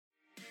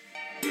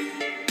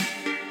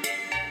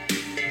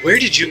Where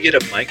did you get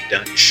a Mike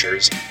Dunn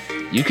jersey?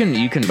 You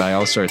can buy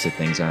all sorts of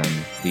things on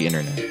the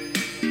internet.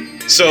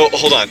 So,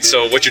 hold on.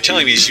 So, what you're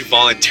telling me is you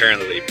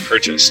voluntarily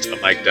purchased a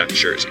Mike Dunn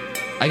jersey.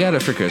 I got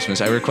it for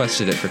Christmas. I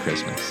requested it for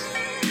Christmas.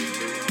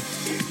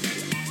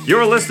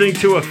 You're listening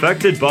to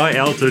Affected by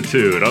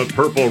Altitude, a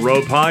Purple Row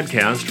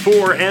podcast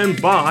for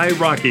and by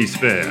Rockies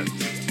fans.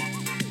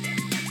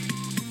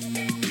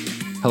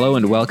 Hello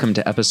and welcome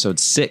to episode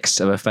 6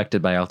 of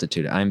Affected by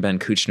Altitude. I'm Ben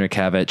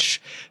Kuchner-Kavich,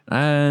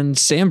 and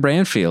Sam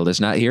Brandfield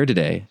is not here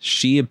today.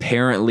 She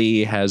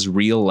apparently has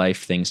real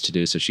life things to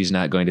do, so she's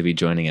not going to be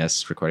joining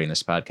us recording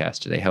this podcast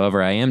today.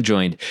 However, I am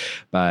joined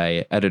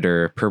by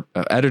editor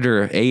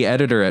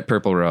at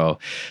Purple Row,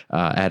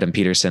 Adam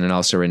Peterson, and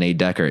also Renee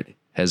Deckert.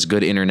 Has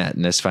good internet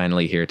and is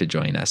finally here to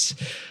join us.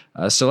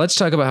 So let's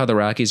talk about how the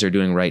Rockies are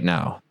doing right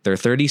now. They're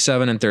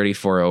 37 and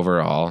 34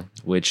 overall,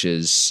 which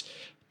is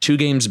 2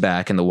 games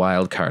back in the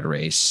wild card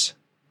race.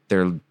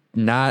 They're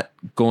not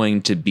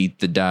going to beat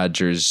the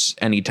Dodgers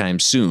anytime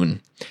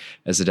soon,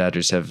 as the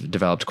Dodgers have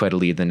developed quite a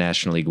lead in the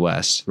National League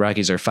West.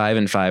 Rockies are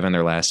 5-5 on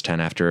their last 10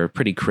 after a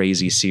pretty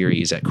crazy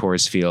series at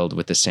Coors Field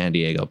with the San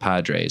Diego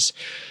Padres.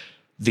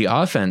 The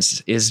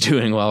offense is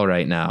doing well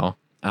right now.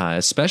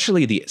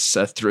 Especially the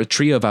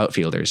trio of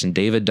outfielders and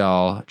David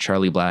Dahl,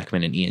 Charlie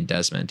Blackmon, and Ian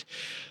Desmond.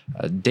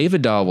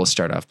 David Dahl, will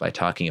start off by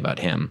talking about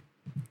him.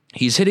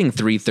 He's hitting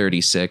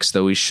 .336,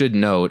 though we should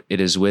note it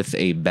is with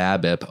a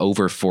BABIP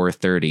over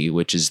 .430,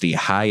 which is the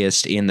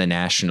highest in the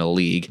National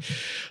League.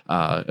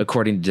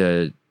 According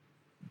to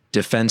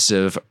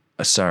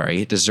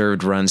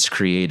Deserved Runs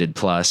Created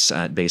Plus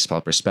at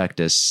Baseball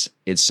Prospectus,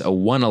 it's a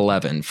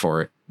 111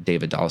 for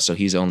David Dahl, so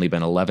he's only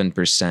been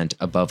 11%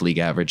 above league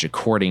average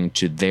according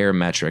to their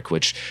metric,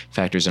 which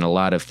factors in a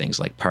lot of things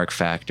like park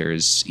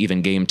factors,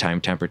 even game time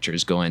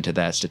temperatures go into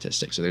that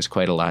statistic. So there's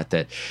quite a lot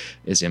that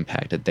is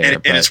impacted there.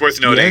 And it's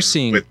worth noting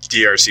with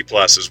DRC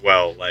Plus as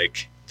well,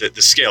 like the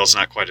scale is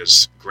not quite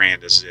as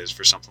grand as it is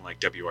for something like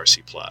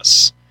WRC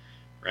Plus,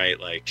 right?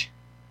 Like,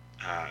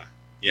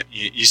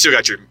 you still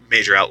got your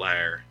major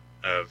outlier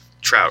of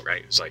Trout,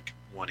 right? It was like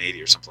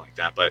 180 or something like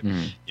that, but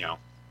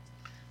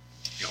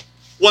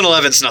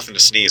 111 is nothing to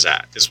sneeze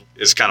at.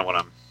 Is kind of what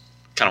I'm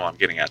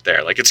getting at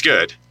there. Like, it's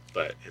good,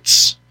 but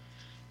there's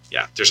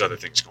other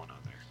things going on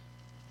there.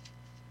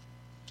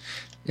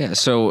 Yeah.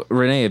 So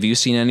Renee, have you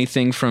seen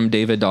anything from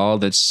David Dahl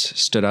that's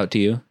stood out to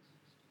you?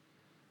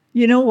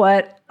 You know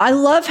what? I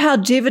love how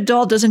David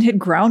Dahl doesn't hit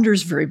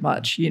grounders very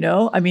much.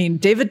 I mean,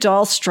 David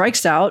Dahl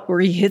strikes out where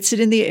he hits it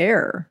in the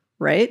air,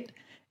 right?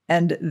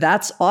 And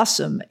that's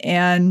awesome.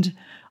 And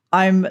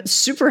I'm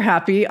super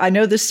happy. I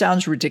know this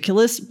sounds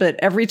ridiculous, but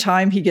every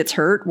time he gets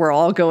hurt, we're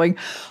all going,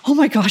 oh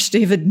my gosh,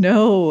 David,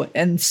 no.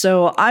 And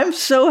so I'm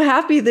so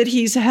happy that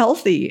he's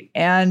healthy.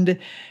 And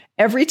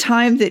every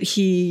time that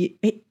he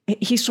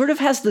sort of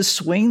has the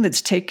swing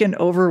that's taken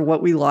over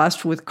what we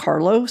lost with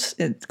Carlos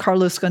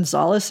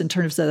Gonzalez in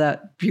terms of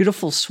that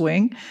beautiful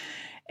swing.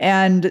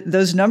 And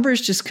those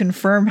numbers just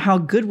confirm how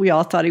good we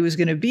all thought he was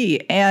going to be.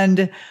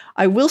 And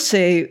I will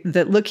say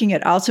that looking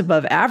at outs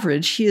above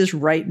average, he is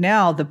right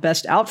now the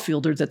best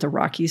outfielder that the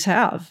Rockies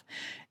have.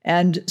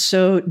 And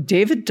so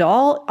David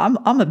Dahl,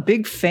 I'm a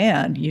big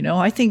fan.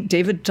 I think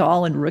David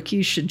Dahl and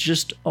rookies should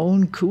just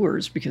own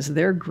Coors because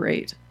they're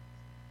great.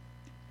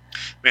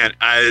 Man,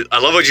 I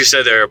love what you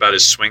said there about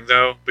his swing,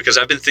 though, because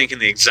I've been thinking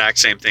the exact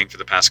same thing for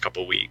the past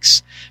couple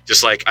weeks.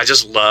 Just like, I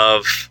just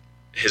love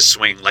his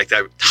swing, like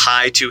that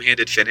high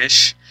two-handed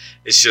finish.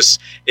 It's just,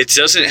 it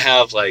doesn't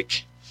have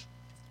like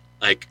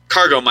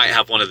Cargo might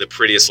have one of the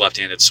prettiest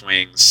left-handed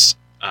swings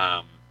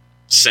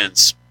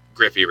since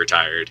Griffey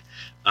retired,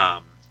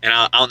 and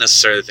I don't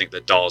necessarily think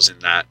that Dahl's in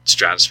that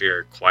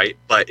stratosphere quite,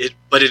 but it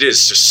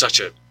is just such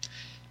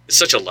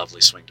a lovely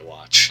swing to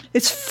watch.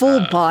 It's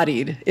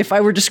full-bodied. If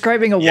I were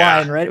describing a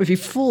wine, right, it would be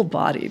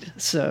full-bodied.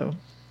 So,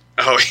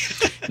 now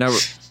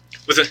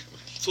with a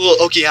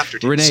little oaky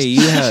aftertaste. Renee,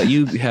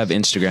 you have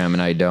Instagram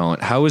and I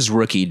don't. How is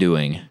Rookie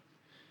doing?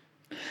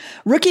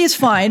 Rookie is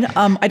fine.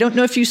 I don't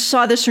know if you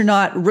saw this or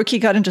not. Rookie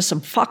got into some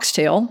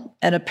foxtail,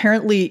 and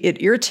apparently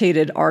it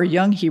irritated our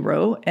young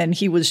hero, and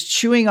he was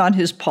chewing on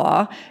his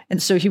paw.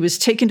 And so he was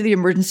taken to the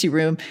emergency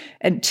room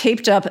and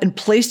taped up and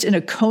placed in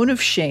a cone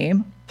of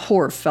shame.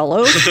 Poor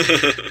fellow.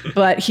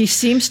 But he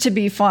seems to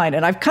be fine.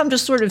 And I've come to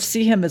sort of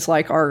see him as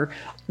like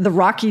the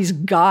Rockies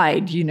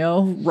guide,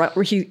 right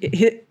where he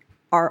hit.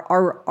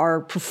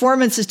 Our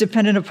performance is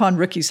dependent upon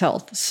Rookie's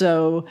health.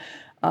 So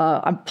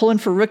I'm pulling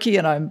for Rookie,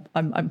 and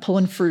I'm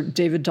pulling for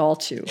David Dahl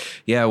too.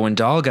 Yeah, when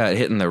Dahl got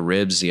hit in the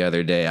ribs the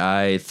other day,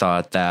 I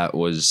thought that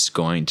was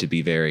going to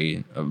be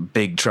very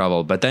big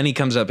trouble. But then he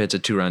comes up, hits a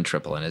 2-run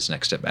triple in his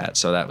next at bat.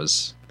 So that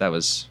was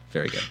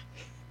very good.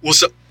 Well,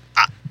 so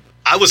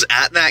I was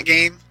at that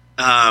game,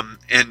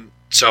 and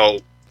so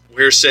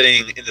we're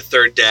sitting in the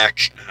third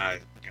deck,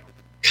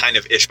 kind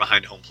of ish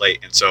behind home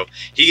plate, and so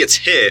he gets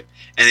hit,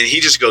 and then he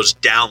just goes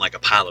down like a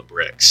pile of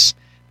bricks.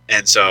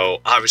 And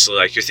so obviously,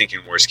 like, you're thinking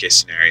worst case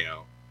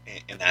scenario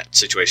in that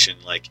situation,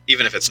 like,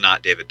 even if it's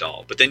not David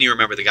Dahl. But then you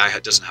remember the guy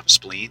doesn't have a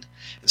spleen,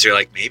 and so you're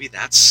like, maybe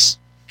that's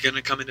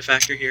gonna come into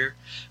factor here.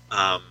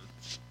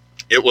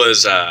 it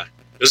was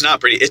not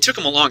pretty. It took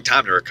him a long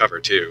time to recover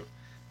too.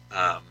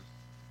 But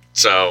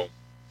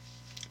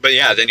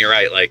yeah, then you're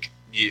right. Like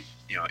you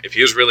know, if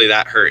he was really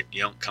that hurt,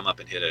 you don't come up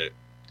and hit a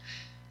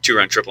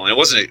 2-run triple. And it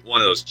wasn't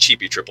one of those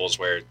cheapy triples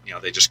where, you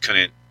know, they just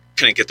couldn't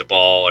get the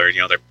ball, or,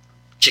 you know, they're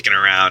kicking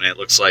around and it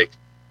looks like,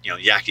 you know,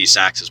 Yaki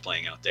Sachs is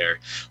playing out there.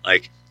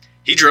 Like,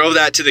 he drove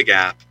that to the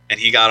gap and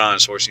he got on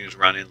his horse and he was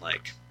running.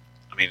 Like,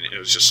 I mean, it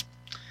was just,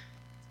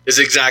 it's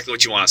exactly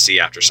what you want to see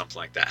after something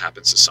like that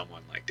happens to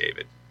someone like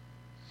David.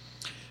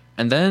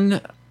 And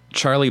then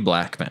Charlie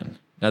Blackmon.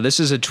 Now,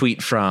 this is a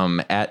tweet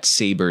from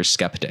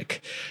 @SaberSkeptic.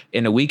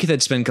 In a week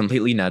that's been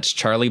completely nuts,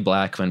 Charlie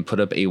Blackmon put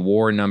up a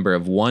WAR number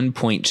of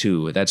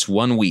 1.2. That's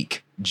 1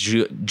 week,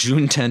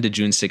 June 10 to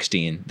June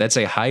 16. That's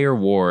a higher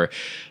WAR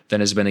than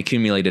has been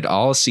accumulated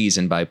all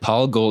season by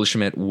Paul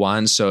Goldschmidt,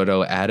 Juan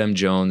Soto, Adam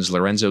Jones,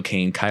 Lorenzo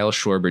Cain, Kyle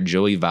Schwarber,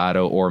 Joey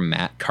Votto, or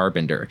Matt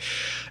Carpenter.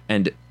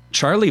 And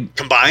Charlie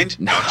combined?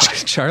 No,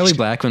 Charlie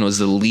Blackmon was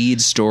the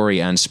lead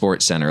story on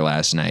SportsCenter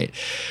last night.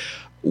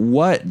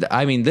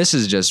 This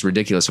is just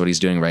ridiculous what he's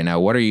doing right now.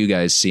 What are you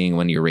guys seeing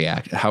when you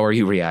react? How are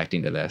you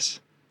reacting to this?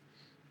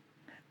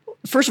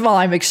 First of all,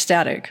 I'm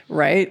ecstatic,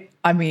 right?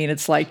 I mean,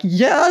 it's like,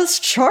 yes,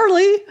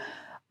 Charlie.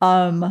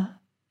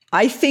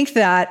 I think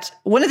that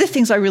one of the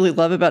things I really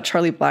love about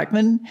Charlie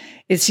Blackmon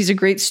is he's a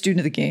great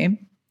student of the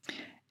game.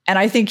 And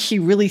I think he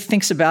really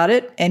thinks about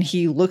it and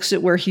he looks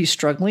at where he's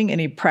struggling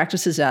and he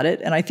practices at it.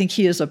 And I think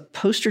he is a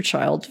poster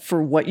child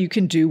for what you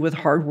can do with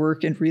hard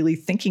work and really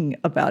thinking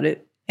about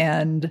it.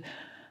 And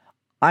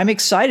I'm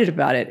excited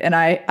about it. And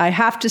I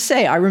have to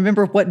say, I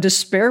remember what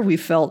despair we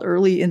felt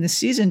early in the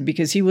season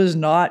because he was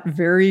not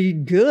very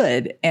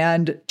good.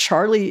 And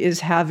Charlie is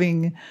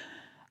having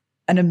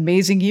an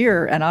amazing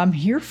year, and I'm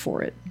here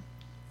for it.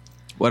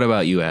 What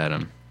about you,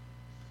 Adam?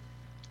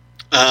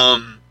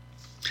 I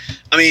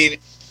mean,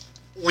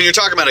 when you're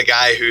talking about a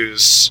guy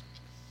who's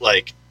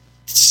like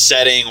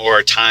setting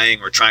or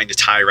tying or trying to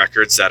tie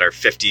records that are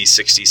 50,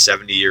 60,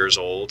 70 years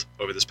old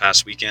over this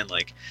past weekend,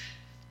 like,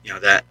 you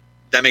know, that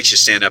makes you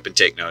stand up and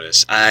take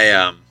notice.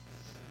 I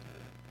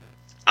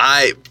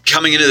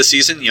coming into the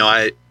season,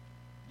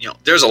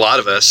 there's a lot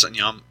of us, and,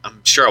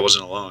 I'm sure I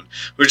wasn't alone.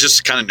 We were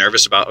just kind of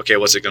nervous about, okay,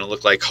 what's it going to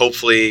look like?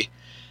 Hopefully,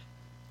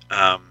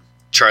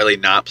 Charlie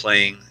not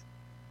playing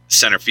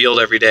center field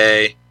every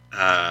day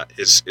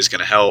is going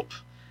to help.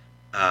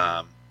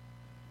 And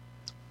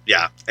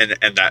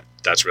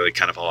that's really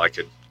kind of all I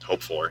could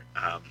hope for.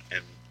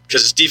 And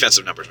because his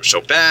defensive numbers were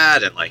so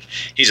bad, and like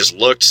he just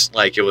looked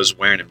like it was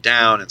wearing him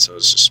down, and so it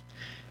was just,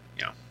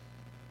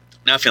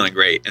 not feeling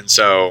great. And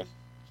so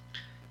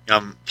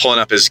I'm pulling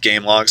up his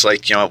game logs.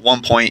 Like, at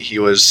one point he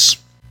was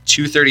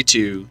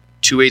 232,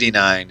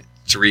 289,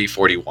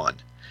 341.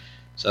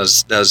 So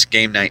that was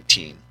game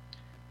 19.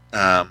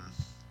 And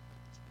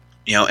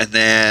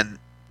then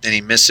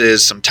he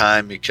misses some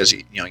time because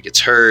he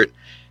gets hurt,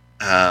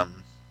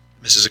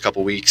 misses a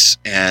couple weeks,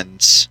 and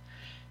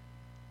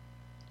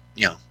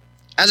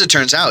as it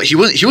turns out, he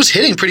was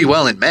hitting pretty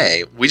well in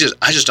May.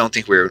 I just don't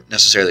think we were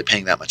necessarily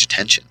paying that much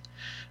attention.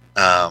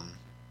 And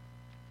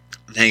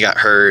then he got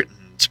hurt,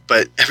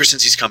 but ever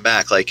since he's come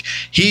back, like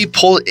he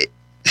pulled it.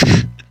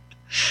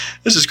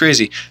 This is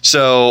crazy.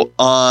 So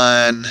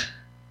on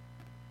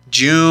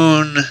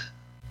June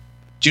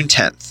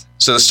 10th,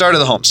 so the start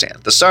of the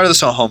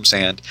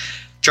homestand,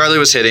 Charlie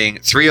was hitting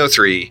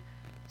 303,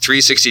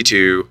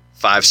 362,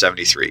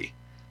 573,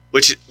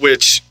 which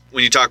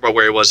when you talk about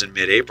where he was in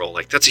mid-April,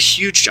 like that's a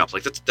huge jump.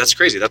 Like that's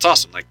crazy. That's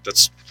awesome. Like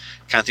that's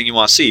the kind of thing you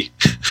want to see.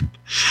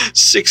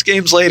 6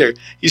 games later,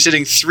 he's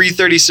hitting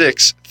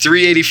 336,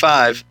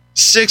 385,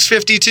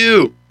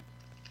 652.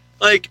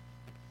 Like,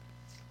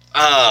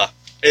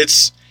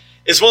 it's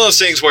one of those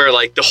things where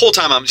like the whole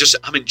time I'm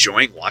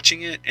enjoying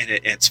watching it, and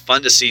it's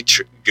fun to see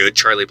good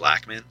Charlie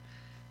Blackmon.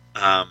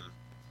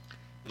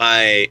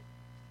 My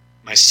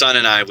son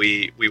and I,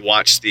 we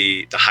watched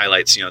the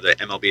highlights, the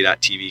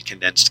MLB.TV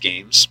condensed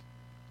games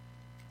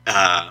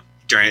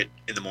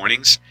in the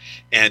mornings,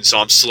 and so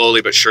I'm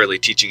slowly but surely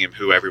teaching him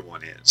who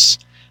everyone is.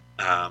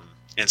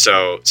 And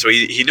so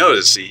he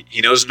knows.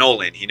 He knows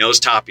Nolan. He knows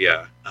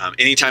Tapia.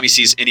 Anytime he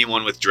sees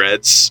anyone with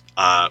dreads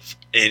on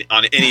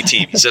any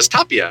team, he says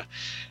Tapia.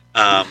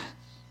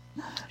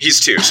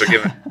 He's 2, so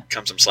give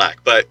him some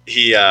slack. But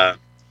he,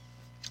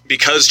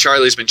 because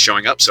Charlie's been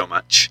showing up so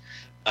much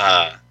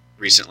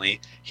recently,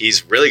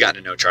 he's really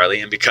gotten to know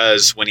Charlie. And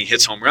because when he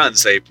hits home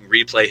runs, they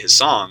replay his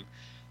song.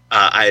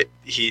 I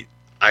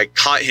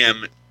caught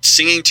him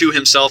singing to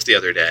himself the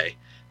other day.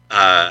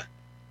 I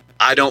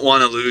don't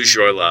want to lose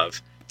your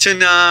love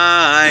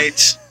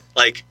tonight,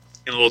 like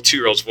in a little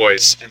 2-year-old's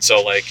voice. And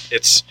so like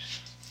it's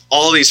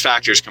all these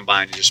factors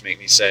combined to just make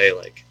me say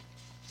like,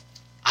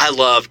 I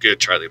love good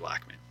Charlie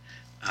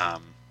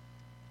Blackmon.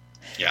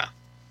 Yeah.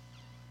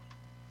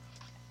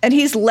 And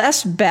he's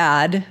less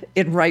bad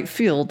in right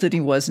field than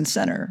he was in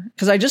center.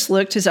 Because I just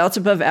looked, his outs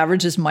above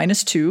average is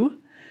 -2.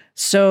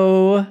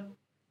 So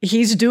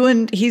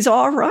he's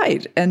all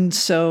right. And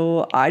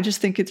so I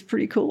just think it's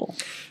pretty cool.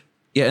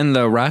 Yeah, in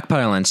the Rock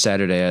Pile on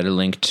Saturday, I had a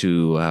link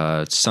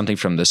to something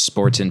from the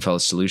Sports Info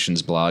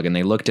Solutions blog, and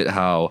they looked at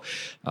how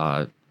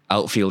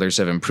outfielders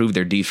have improved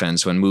their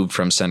defense when moved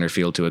from center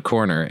field to a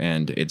corner,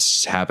 and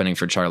it's happening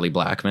for Charlie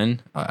Blackmon,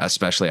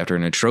 especially after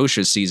an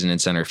atrocious season in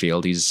center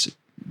field. He's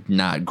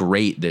not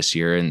great this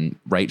year in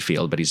right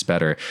field, but he's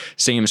better.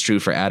 Same is true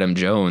for Adam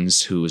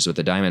Jones, who's with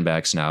the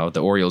Diamondbacks now.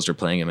 The Orioles are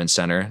playing him in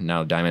center.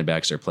 Now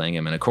Diamondbacks are playing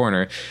him in a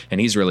corner, and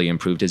he's really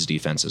improved his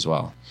defense as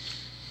well.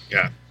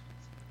 Yeah.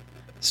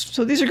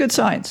 So these are good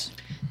signs.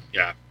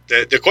 Yeah.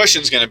 The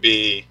question is going to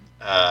be,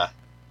 I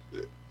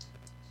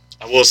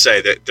will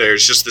say that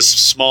there's just this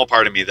small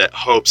part of me that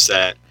hopes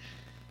that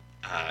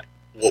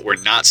what we're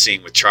not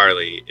seeing with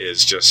Charlie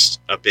is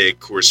just a big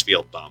Coors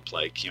Field bump.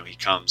 Like, he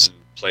comes and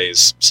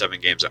plays 7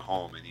 games at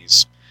home and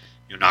he's,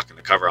 knocking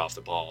the cover off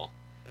the ball.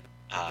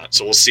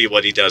 So we'll see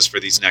what he does for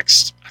these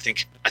next, I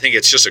think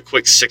it's just a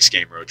quick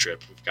 6-game road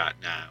trip we've got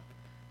now.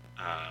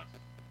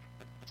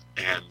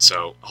 And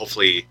so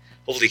hopefully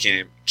he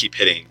can keep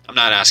hitting. I'm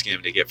not asking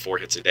him to get 4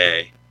 hits a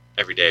day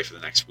every day for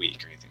the next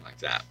week or anything like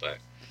that, but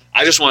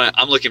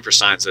I'm looking for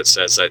signs that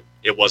says that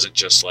it wasn't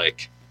just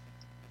like,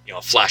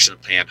 a flash in the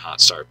pan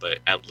hot start, but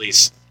at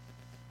least,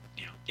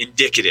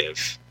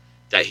 indicative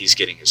that he's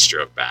getting his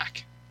stroke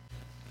back.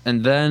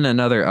 And then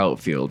another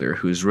outfielder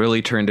who's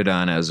really turned it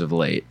on as of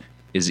late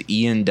is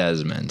Ian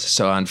Desmond.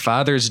 So on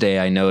Father's Day,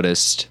 I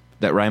noticed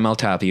that Raimel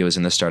Tapia was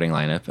in the starting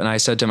lineup, and I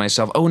said to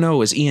myself, oh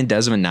no, is Ian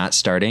Desmond not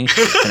starting?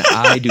 And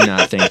I do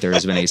not think there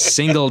has been a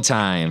single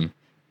time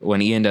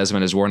when Ian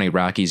Desmond has worn a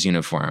Rockies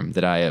uniform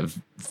that I have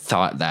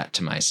thought that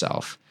to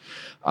myself.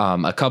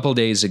 A couple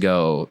days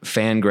ago,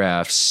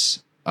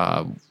 Fangraphs,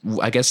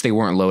 I guess they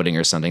weren't loading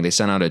or something. They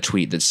sent out a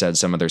tweet that said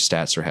some of their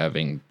stats were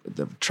having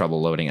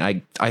trouble loading.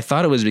 I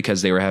thought it was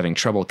because they were having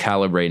trouble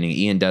calibrating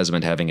Ian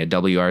Desmond having a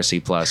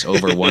WRC plus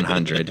over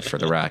 100 for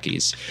the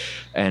Rockies.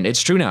 And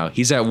it's true now.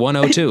 He's at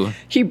 102.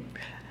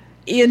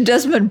 Ian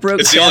Desmond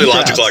broke. It's the only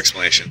logical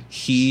explanation.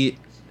 He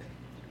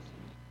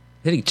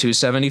hitting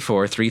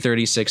 274,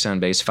 336 on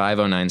base,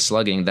 509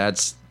 slugging.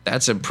 That's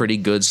a pretty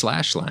good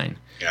slash line.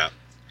 Yeah.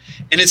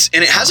 And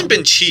it hasn't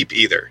been cheap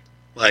either.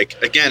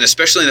 Like, again,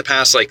 especially in the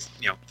past,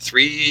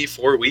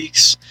 3-4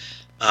 weeks,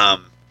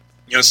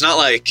 it's not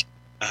like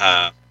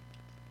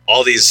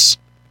all these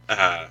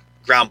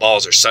ground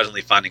balls are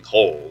suddenly finding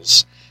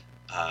holes.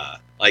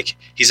 Like,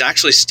 he's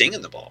actually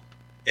stinging the ball.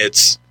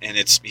 He's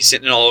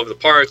hitting it all over the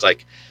park.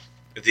 Like,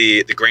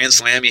 the grand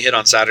slam he hit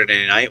on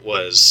Saturday night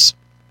was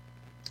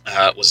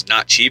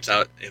not cheap.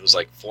 It was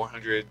like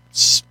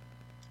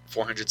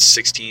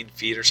 416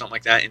 feet or something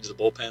like that into the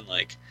bullpen.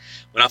 Like,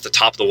 went off the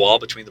top of the wall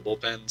between the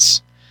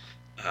bullpens.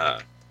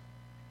 I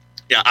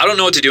don't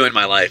know what to do in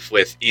my life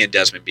with Ian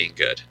Desmond being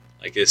good.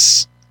 Like,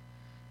 this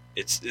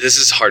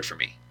is hard for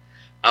me.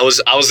 I was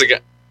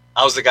the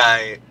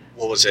guy.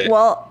 What was it?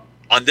 Well,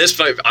 on this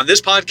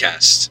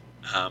podcast,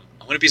 I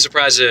wouldn't be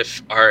surprised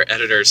if our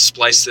editors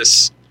splice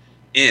this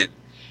in.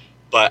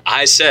 But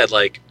I said,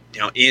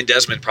 Ian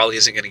Desmond probably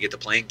isn't going to get the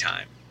playing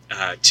time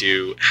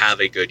to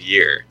have a good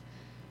year,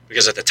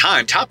 because at the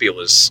time Tapia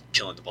was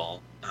killing the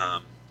ball.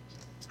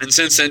 And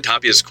since then,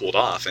 Tapia's cooled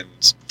off, and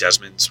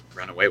Desmond's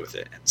run away with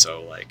it. And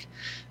so,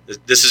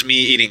 this is me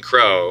eating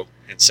crow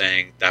and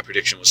saying that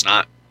prediction was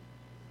not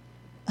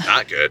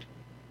good.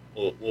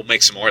 We'll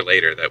make some more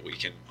later that we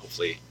can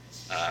hopefully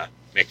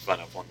make fun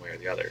of one way or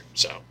the other.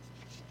 So,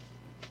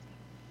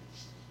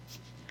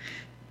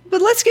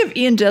 but let's give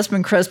Ian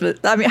Desmond credit.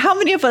 I mean, how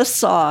many of us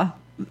saw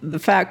the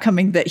fact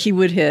coming that he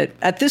would hit,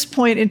 at this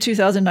point in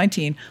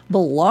 2019, the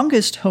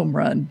longest home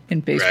run in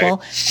baseball,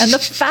 right, and the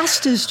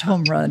fastest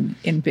home run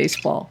in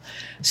baseball?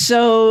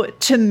 So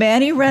to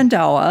Manny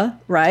Randhawa,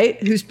 right,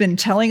 who's been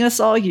telling us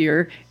all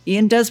year,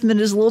 Ian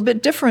Desmond is a little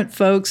bit different,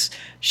 folks.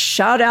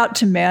 Shout out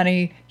to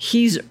Manny.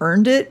 He's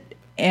earned it.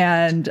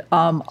 And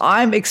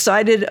I'm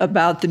excited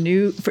about the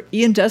new for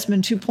Ian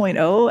Desmond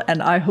 2.0,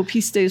 and I hope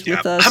he stays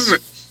with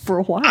us for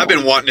a while. I've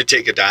been wanting to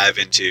take a dive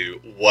into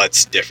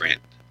what's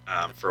different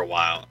for a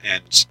while,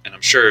 and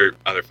I'm sure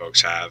other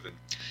folks have. And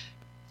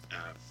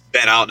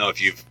Ben, I don't know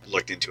if you've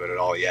looked into it at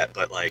all yet,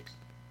 but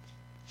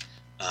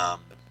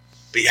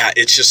yeah,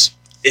 it's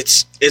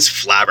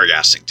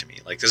flabbergasting to me.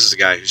 Like, this is a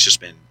guy who's just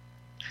been,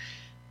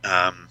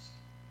 not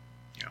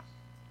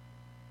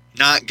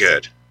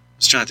good. I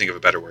was trying to think of a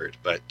better word,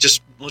 but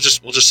we'll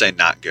just say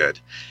not good.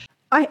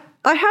 I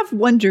have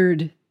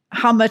wondered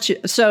how much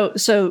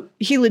so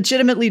he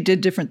legitimately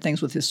did different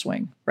things with his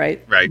swing,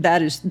 right? Right.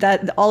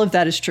 That all of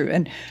that is true.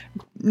 And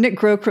Nick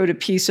Groke wrote a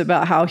piece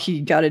about how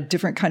he got a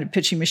different kind of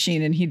pitching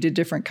machine and he did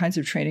different kinds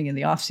of training in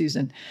the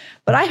offseason.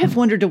 But I have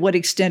wondered to what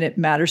extent it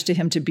matters to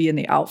him to be in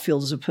the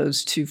outfield as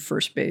opposed to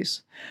first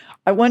base.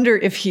 I wonder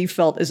if he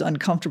felt as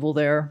uncomfortable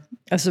there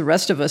as the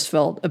rest of us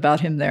felt about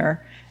him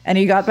there. And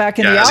he got back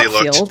in the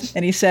outfield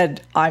and he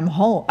said, I'm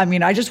home. I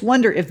mean, I just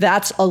wonder if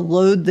that's a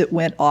load that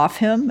went off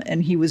him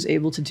and he was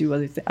able to do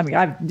other things. I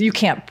mean,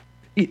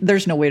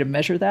 there's no way to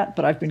measure that,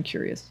 but I've been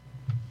curious.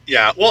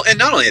 Yeah. Well, and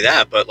not only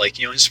that, but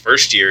his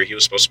first year, he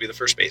was supposed to be the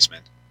first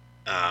baseman.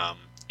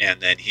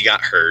 And then he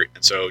got hurt.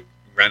 And so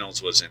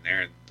Reynolds was in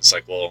there, and it's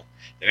like, well,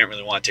 they didn't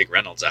really want to take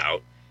Reynolds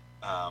out.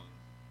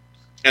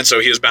 And so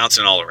he was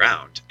bouncing all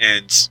around,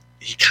 and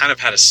he kind of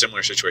had a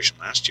similar situation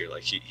last year.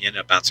 Like he ended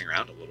up bouncing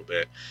around a little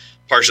bit,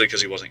 partially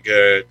because he wasn't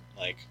good,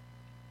 like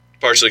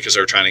partially because they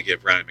were trying to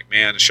give Ryan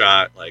McMahon a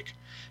shot, like,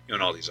 and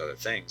all these other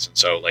things. And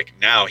so like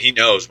now he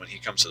knows when he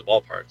comes to the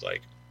ballpark,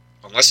 like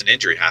unless an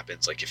injury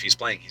happens, like if he's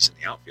playing, he's in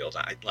the outfield.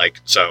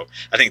 So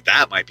I think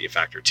that might be a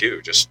factor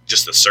too. Just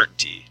the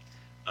certainty,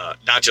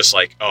 not just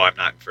like, oh, I'm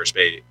not in first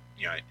base,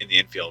 in the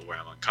infield where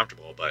I'm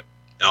uncomfortable, but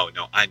no,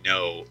 I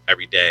know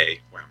every day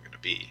where I'm going to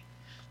be.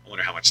 I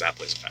wonder how much that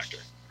plays a factor.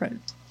 Right.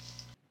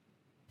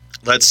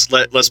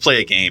 Let's play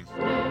a game.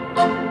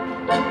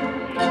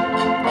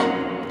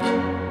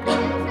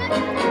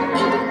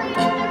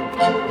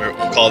 We'll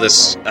call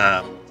this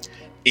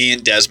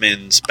Ian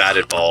Desmond's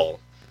batted ball.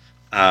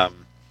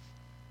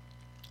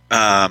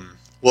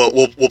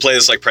 We'll play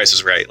this like Price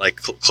is Right, like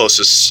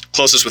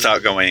closest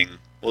without going.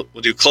 We'll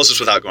do closest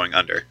without going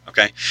under.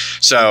 Okay,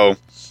 so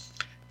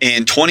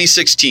in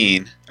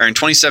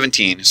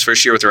 2017, his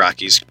first year with the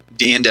Rockies,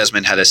 Ian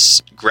Desmond had a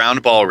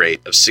ground ball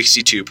rate of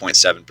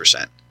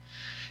 62.7%.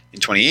 In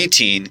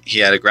 2018, he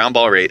had a ground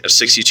ball rate of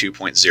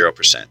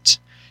 62.0%.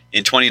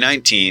 In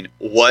 2019,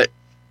 what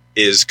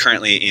is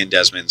currently Ian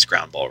Desmond's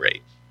ground ball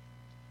rate?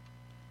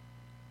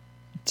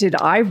 Did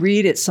I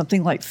read it's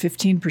something like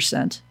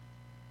 15%?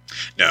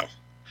 No,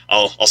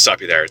 I'll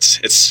stop you there.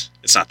 It's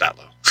not that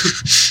low.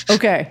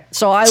 Okay,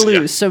 so I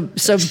lose. Yeah.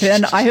 So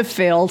Ben, I have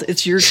failed.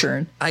 It's your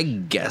turn. I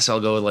guess I'll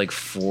go with like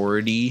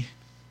 40,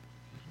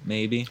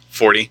 maybe.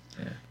 40?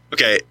 Yeah.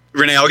 Okay,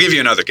 Renee, I'll give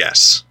you another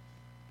guess.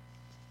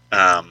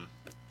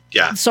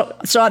 Yeah. So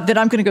then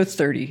I'm going to go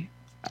 30.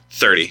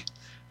 30.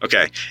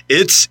 Okay.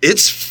 It's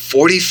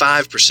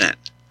 45%.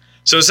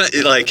 So it's not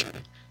like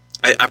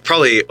I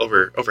probably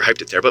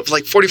overhyped it there, but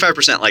like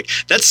 45%, like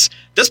that's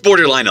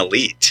borderline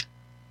elite.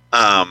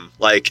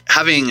 Like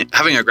having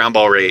a ground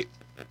ball rate.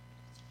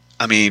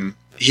 I mean,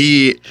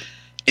 he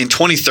in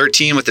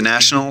 2013 with the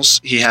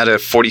Nationals, he had a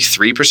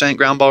 43%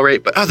 ground ball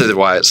rate, but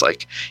otherwise,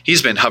 like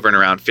he's been hovering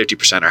around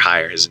 50% or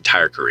higher his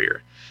entire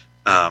career.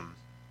 So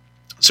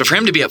for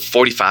him to be at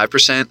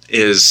 45%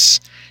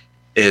 is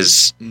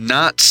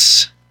not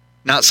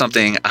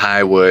something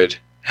I would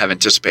have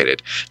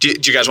anticipated. Do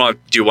you guys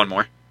want to do one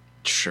more?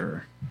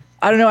 Sure.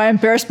 I don't know. I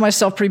embarrassed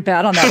myself pretty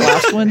bad on that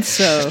last one.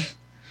 So.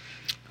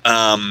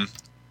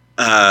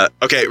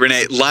 Okay,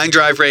 Renee, line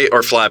drive rate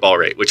or fly ball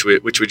rate? Which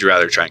would you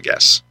rather try and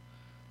guess?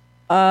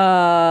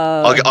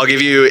 I'll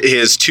give you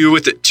his two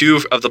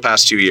of the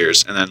past 2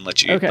 years, and then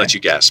let you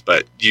guess.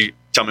 But you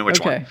tell me which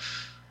one.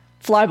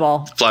 Fly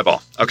ball. Fly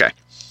ball. Okay.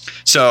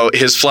 So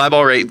his fly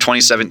ball rate in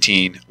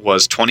 2017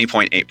 was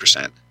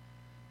 20.8%.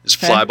 His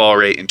fly ball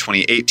rate in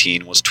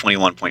 2018 was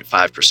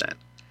 21.5%.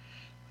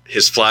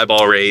 His fly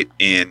ball rate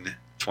in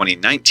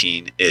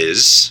 2019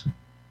 is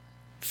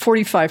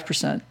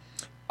 45%.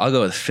 I'll go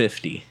with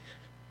 50.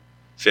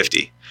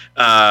 50.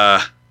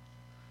 No.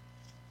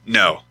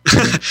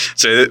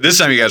 So this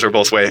time you guys were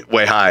both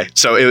way high.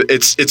 So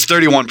it's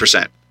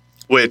 31%,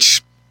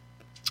 which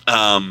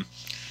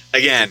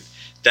again,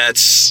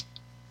 that's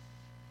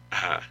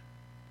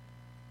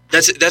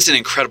an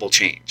incredible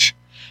change.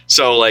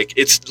 So like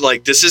it's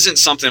like this isn't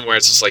something where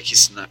it's just like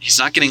he's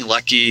not getting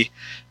lucky.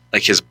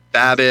 Like his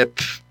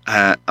BABIP,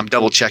 I'm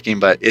double checking,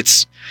 but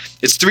it's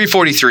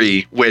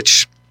 343,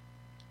 which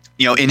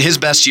in his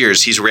best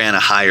years he's ran a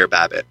higher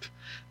BABIP.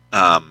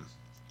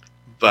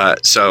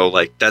 But so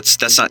like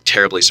that's not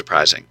terribly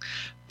surprising.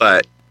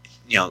 But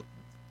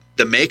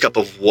the makeup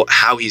of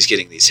how he's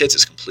getting these hits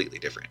is completely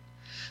different.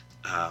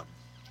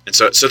 And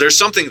so there's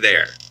something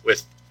there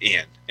with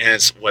Ian, and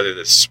it's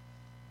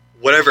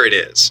whatever it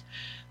is,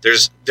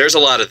 there's a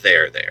lot of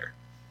there.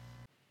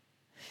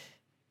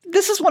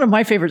 This is one of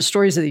my favorite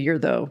stories of the year,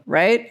 though,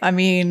 right? I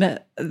mean,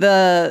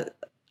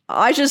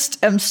 I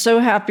just am so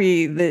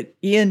happy that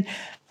Ian,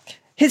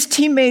 his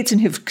teammates and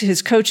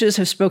his coaches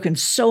have spoken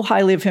so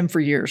highly of him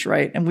for years,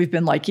 right? And we've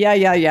been like,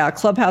 yeah,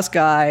 clubhouse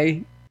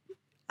guy.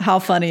 How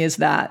funny is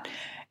that?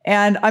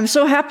 And I'm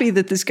so happy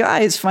that this guy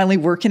is finally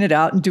working it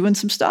out and doing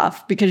some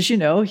stuff because,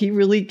 he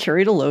really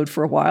carried a load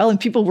for a while and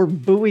people were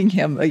booing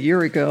him a year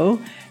ago.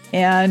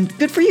 And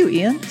good for you,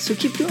 Ian. So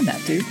keep doing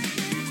that, dude.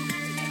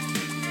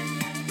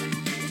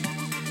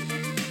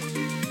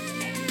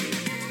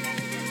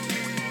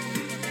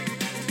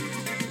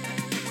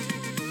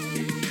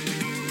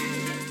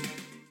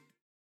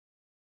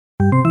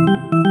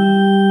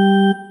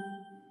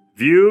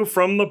 View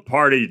from the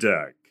party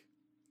deck.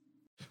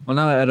 Well,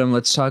 now, Adam,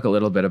 let's talk a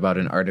little bit about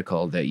an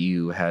article that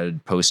you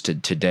had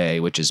posted today,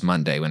 which is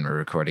Monday when we're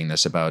recording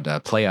this, about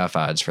playoff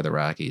odds for the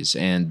Rockies.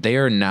 And they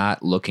are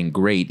not looking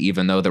great,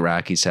 even though the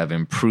Rockies have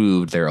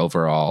improved their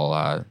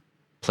overall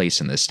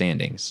place in the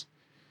standings.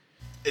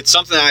 It's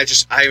something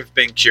that I've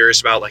been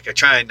curious about. Like I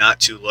try not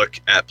to look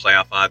at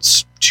playoff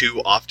odds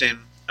too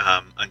often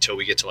until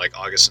we get to like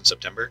August and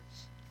September.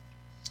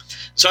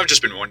 So I've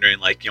just been wondering,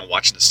 like,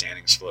 watching the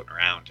standings floating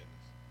around. And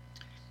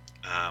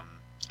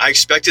I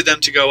expected them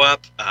to go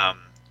up.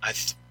 I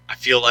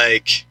feel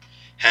like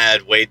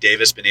had Wade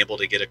Davis been able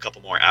to get a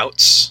couple more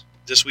outs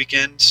this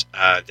weekend,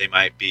 they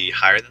might be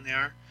higher than they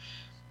are.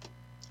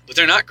 But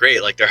they're not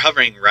great. Like, they're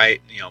hovering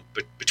right,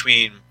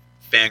 between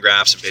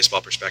Fangraphs and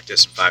Baseball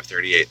Prospectus and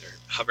 538. They're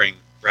hovering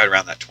right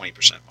around that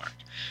 20% mark,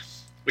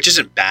 which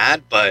isn't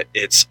bad, but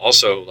it's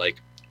also like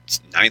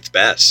it's ninth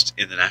best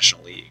in the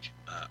National League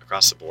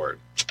across the board.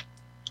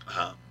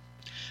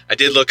 I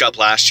did look up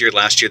last year.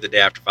 Last year, the day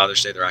after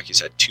Father's Day, the Rockies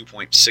had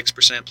 2.6%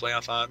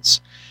 playoff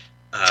odds.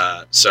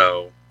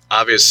 So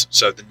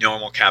the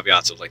normal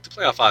caveats of like the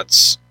playoff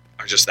odds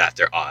are just that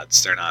they're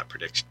odds. They're not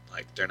prediction.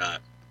 Like, they're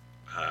not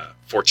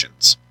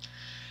fortunes.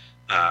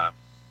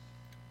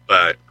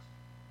 But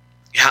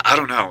yeah, I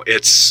don't know.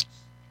 It's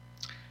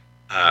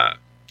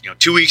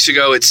 2 weeks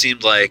ago it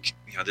seemed like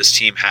this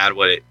team had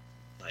what it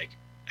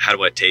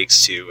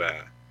takes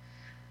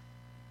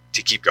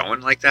to keep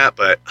going like that.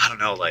 But I don't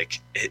know. Like,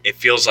 it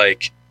feels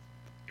like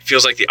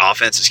the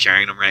offense is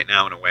carrying them right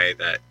now in a way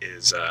that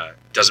is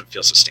doesn't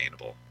feel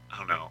sustainable. I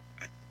don't know.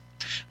 I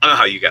don't know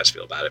how you guys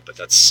feel about it, but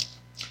it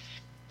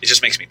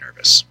just makes me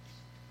nervous.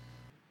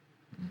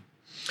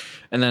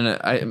 And then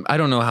I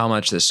don't know how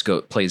much this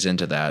plays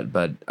into that,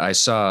 but I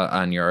saw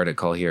on your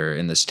article here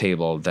in this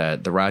table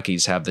that the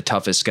Rockies have the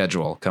toughest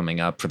schedule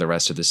coming up for the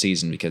rest of the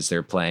season because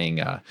they're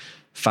playing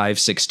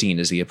 .516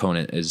 is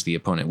the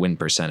opponent win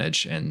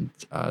percentage, and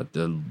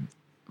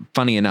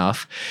funny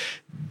enough,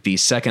 the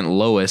second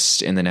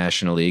lowest in the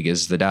National League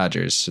is the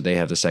Dodgers. So they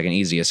have the second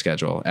easiest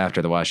schedule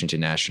after the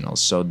Washington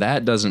Nationals. So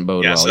that doesn't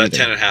bode well. Yeah, so that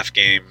either. 10.5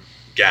 game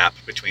gap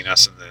between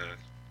us and the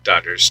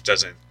Dodgers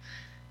doesn't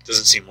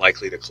seem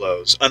likely to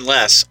close.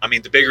 Unless,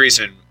 the big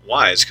reason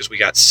why is because we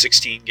got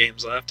 16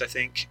 games left, I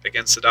think,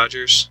 against the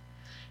Dodgers.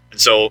 And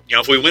so,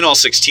 if we win all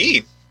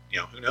 16,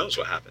 who knows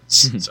what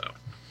happens. So,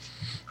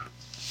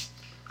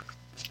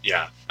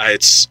 yeah,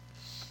 it's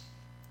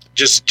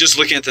just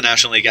looking at the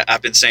National League.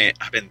 I've been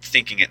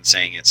thinking it and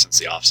saying it since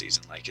the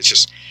offseason. Like,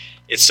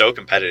 it's so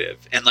competitive.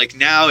 And like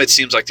now it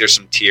seems like there's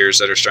some tiers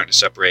that are starting to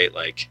separate.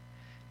 Like,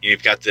 you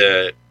got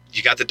the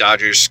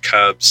Dodgers,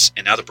 Cubs,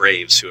 and now the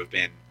Braves, who have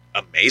been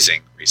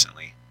amazing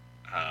recently,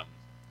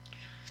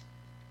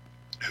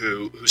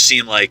 who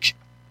seem like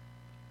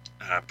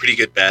pretty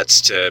good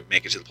bets to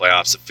make it to the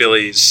playoffs. The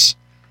Phillies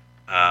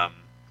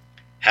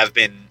have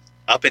been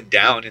up and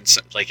down, and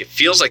like it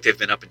feels like they've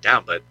been up and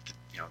down, but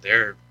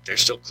they're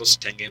still close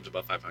to 10 games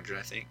above 500,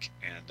 I think,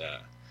 and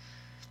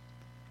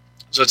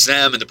so it's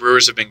them, and the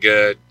Brewers have been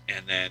good,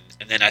 and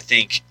then I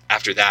think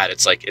after that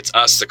it's like it's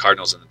us, the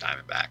Cardinals, and the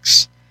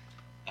Diamondbacks.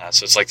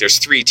 So it's like there's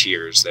 3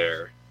 tiers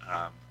there.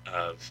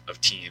 Of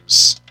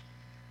teams,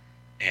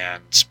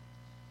 and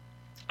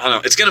I don't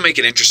know, it's going to make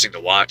it interesting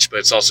to watch, but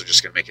it's also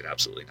just going to make it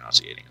absolutely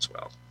nauseating as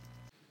well.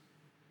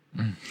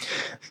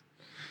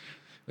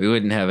 We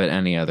wouldn't have it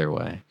any other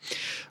way.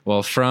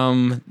 Well,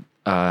 from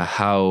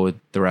how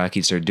the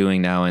Rockies are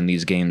doing now in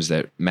these games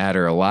that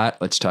matter a lot,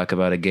 let's talk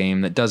about a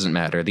game that doesn't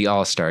matter, the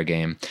All-Star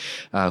game.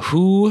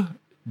 Who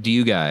do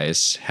you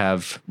guys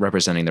have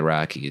representing the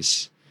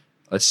Rockies?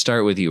 Let's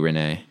start with you,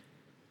 Renee.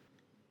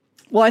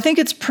 Well, I think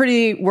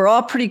we're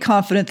all pretty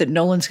confident that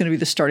Nolan's going to be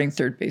the starting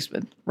third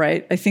baseman,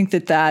 right? I think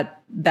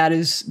that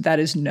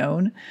is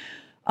known.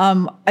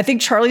 I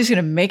think Charlie's going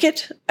to make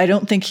it. I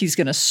don't think he's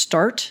going to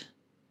start.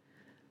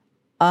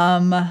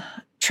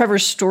 Trevor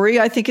Story,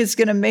 I think, is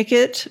going to make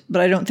it,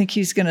 but I don't think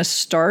he's going to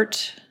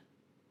start.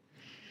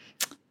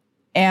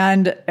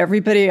 And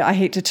everybody, I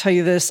hate to tell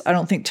you this, I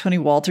don't think Tony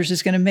Walters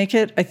is going to make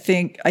it. I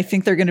think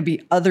there are going to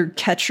be other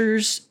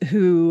catchers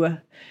who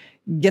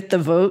get the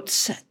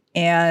votes.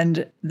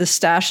 And the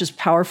stash is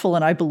powerful,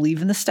 and I believe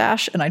in the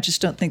stash, and I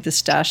just don't think the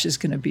stash is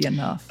going to be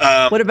enough.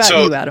 What about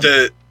you, Adam?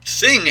 The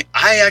thing,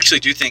 I actually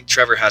do think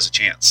Trevor has a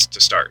chance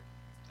to start,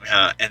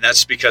 and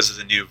that's because of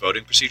the new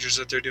voting procedures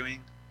that they're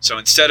doing. So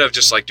instead of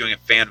just like doing a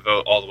fan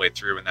vote all the way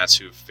through, and that's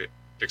who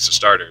picks the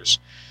starters,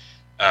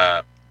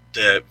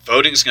 the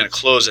voting is going to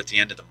close at the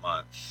end of the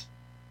month,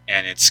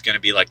 and it's going to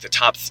be like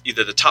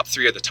either the top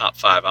 3 or the top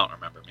 5. I don't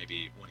remember.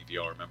 Maybe one of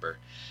you all remember.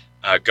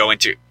 Go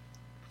into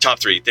top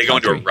 3. They go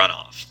into a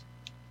runoff.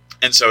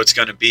 And so it's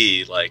going to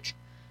be like,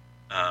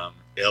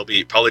 it'll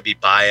probably be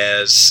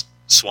Baez,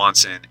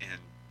 Swanson,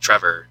 and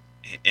Trevor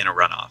in a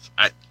runoff.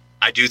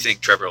 I do think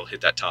Trevor will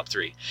hit that top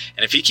 3.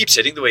 And if he keeps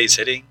hitting the way he's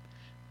hitting,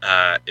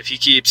 if he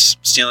keeps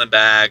stealing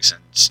bags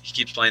and he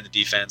keeps playing the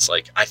defense,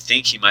 like I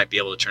think he might be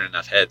able to turn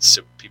enough heads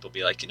so people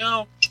be like,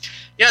 yeah,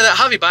 that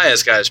Javi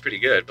Baez guy is pretty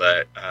good,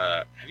 but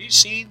have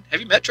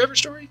you met Trevor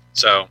Story?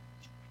 So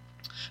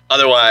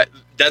otherwise,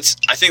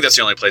 I think that's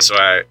the only place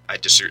where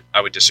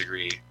I would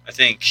disagree. I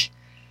think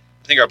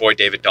our boy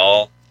David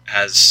Dahl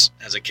has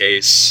a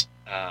case,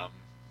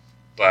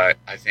 but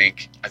I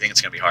think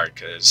it's gonna be hard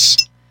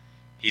because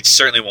he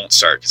certainly won't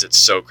start because it's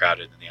so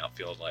crowded in the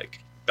outfield. Like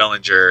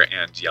Bellinger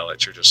and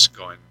Yelich are just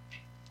going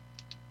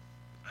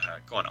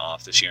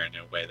off this year in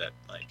a way that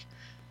like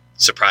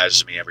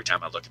surprises me every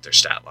time I look at their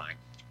stat line.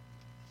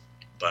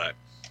 But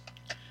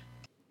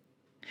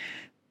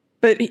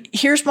But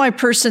here's my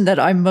person that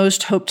I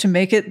most hope to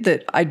make it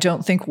that I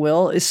don't think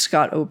will is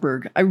Scott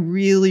Oberg. I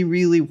really,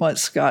 really want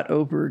Scott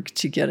Oberg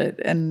to get it.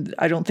 And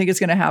I don't think it's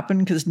going to happen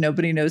because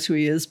nobody knows who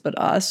he is but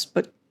us.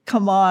 But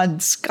come on,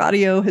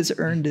 Scotty-O has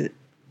earned it.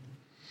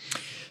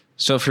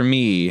 So for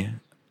me,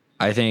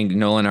 I think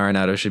Nolan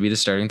Arenado should be the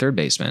starting third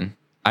baseman.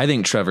 I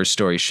think Trevor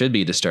Story should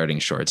be the starting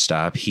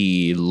shortstop.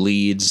 He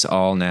leads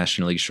all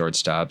National League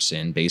shortstops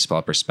in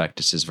Baseball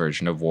Prospectus's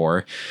version of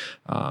WAR.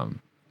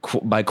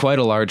 By quite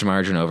a large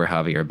margin over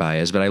Javier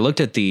Baez. But I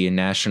looked at the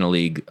National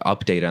League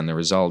update on the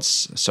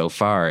results so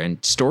far, and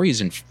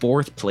Story's in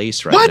 4th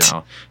place right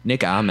now.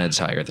 Nick Ahmed's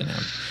higher than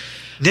him.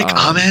 Nick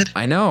Ahmed?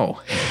 I know.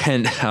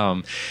 And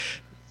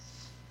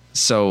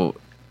so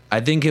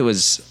I think it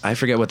was, I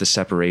forget what the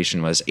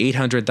separation was,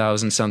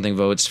 800,000 something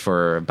votes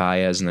for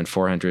Baez and then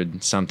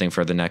 400 something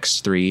for the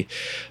next 3.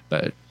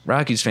 But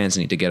Rockies fans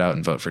need to get out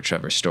and vote for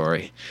Trevor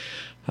Story.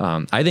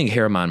 I think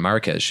German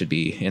Marquez should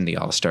be in the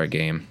All-Star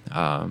game.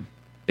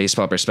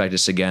 Baseball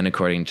Prospectus, again,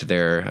 according to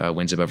their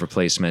wins above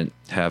replacement,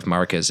 have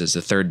Marquez as the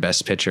 3rd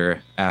best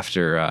pitcher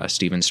after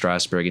Steven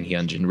Strasburg and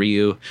Hyunjin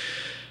Ryu.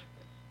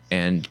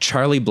 And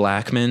Charlie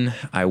Blackmon,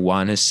 I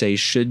want to say,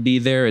 should be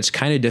there. It's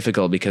kind of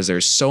difficult because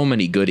there's so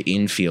many good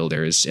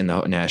infielders in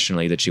the National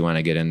League that you want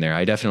to get in there.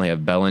 I definitely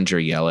have Bellinger,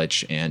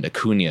 Yelich, and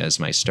Acuna as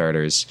my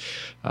starters.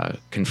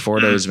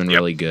 Conforto's been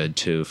really good,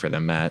 too, for the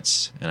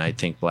Mets. And I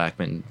think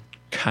Blackmon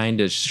kind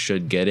of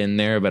should get in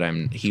there, but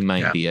he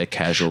might be a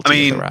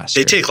casualty of the roster.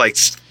 They take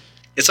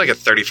it's like a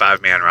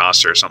 35-man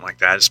roster or something like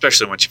that,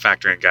 especially once you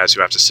factor in guys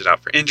who have to sit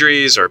out for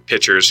injuries or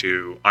pitchers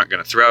who aren't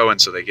going to throw,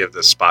 and so they give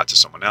the spot to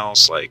someone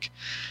else.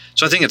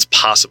 So I think it's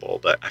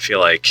possible, but I feel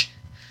like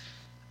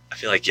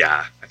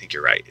yeah, I think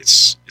you're right.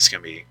 It's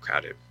going to be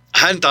crowded. I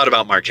hadn't thought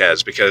about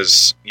Marquez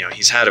because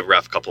he's had a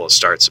rough couple of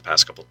starts the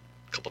past couple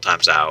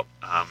times out,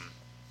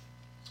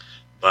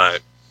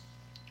 but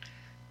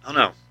I don't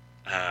know.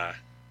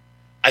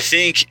 I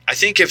think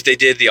if they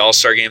did the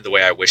All-Star game the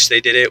way I wish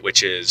they did it,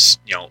 which is,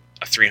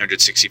 a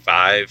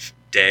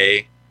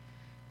 365-day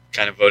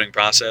kind of voting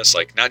process,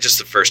 like not just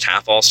the first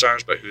half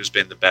All-Stars, but who's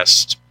been the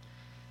best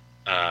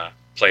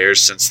players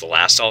since the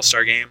last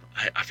All-Star game,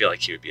 I feel like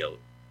he would be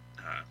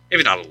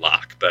maybe not a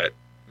lock, but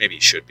maybe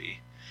he should be.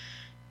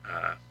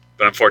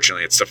 But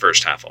unfortunately, it's the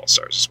first half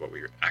All-Stars is what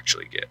we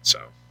actually get, so.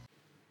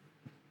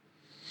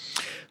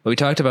 We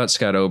talked about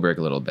Scott Oberg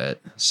a little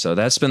bit, so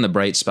that's been the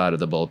bright spot of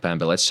the bullpen,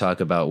 but let's talk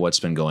about what's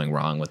been going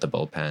wrong with the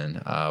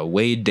bullpen.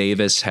 Wade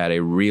Davis had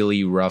a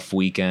really rough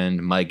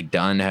weekend. Mike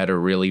Dunn had a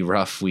really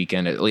rough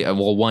weekend.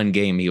 One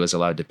game he was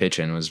allowed to pitch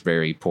in was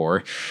very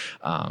poor.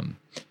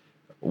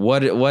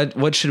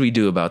 What should we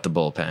do about the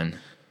bullpen?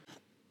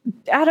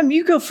 Adam,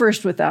 you go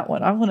first with that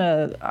one. I'm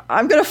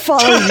gonna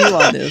follow you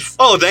on this.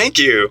 Oh, thank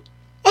you.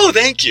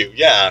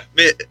 Yeah,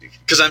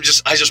 because I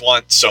just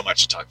want so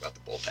much to talk about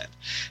the bullpen.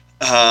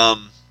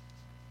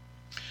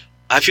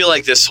 I feel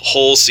like this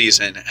whole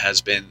season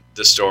has been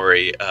the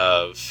story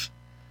of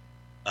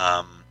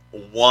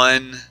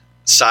one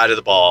side of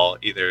the ball,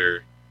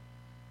 either,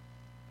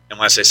 and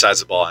when I say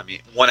sides of the ball, I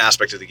mean one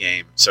aspect of the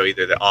game. So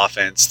either the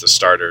offense, the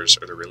starters,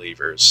 or the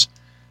relievers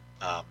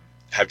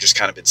have just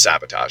kind of been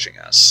sabotaging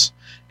us.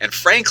 And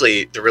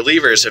frankly, the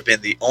relievers have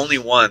been the only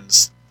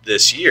ones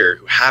this year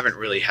who haven't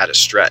really had a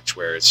stretch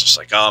where it's just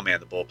like, oh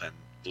man, the bullpen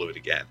blew it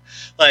again.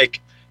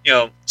 Like,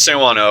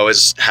 Sewano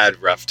has had a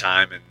rough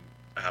time, and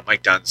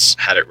Mike Dunn's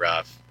had it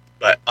rough.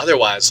 But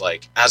otherwise,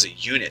 like, as a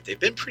unit, they've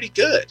been pretty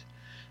good.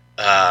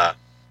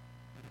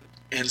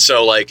 And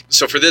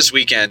so for this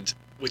weekend,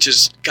 which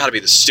has got to be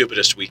the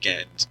stupidest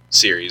weekend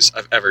series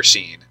I've ever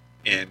seen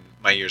in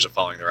my years of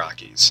following the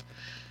Rockies,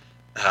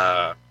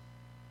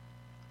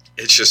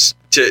 it's just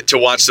to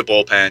watch the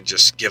bullpen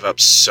just give up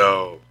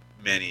so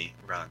many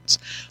runs.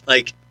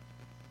 Like,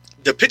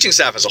 the pitching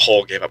staff as a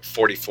whole gave up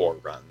 44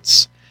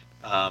 runs.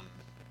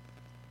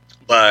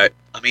 But,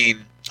 I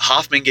mean,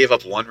 Hoffman gave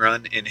up 1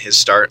 run in his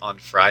start on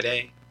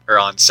Friday, or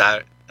on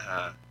Saturday.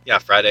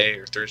 Friday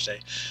or Thursday.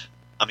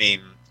 I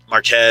mean,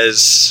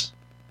 Marquez,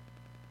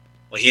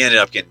 well, he ended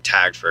up getting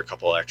tagged for a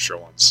couple extra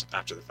ones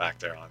after the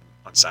fact there on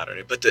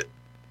Saturday. But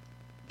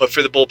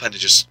for the bullpen to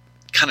just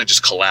kind of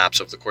just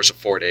collapse over the course of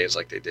 4 days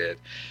like they did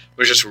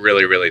was just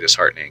really, really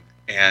disheartening.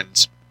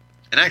 And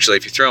actually,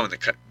 if you throw in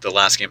the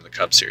last game of the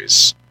Cubs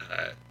series,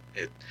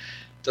 it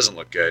doesn't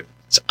look good.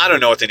 So I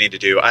don't know what they need to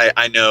do.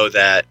 I know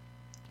that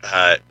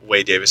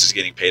Wade Davis is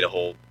getting paid a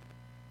whole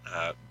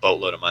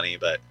boatload of money,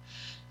 but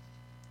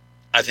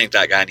I think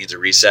that guy needs a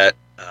reset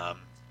and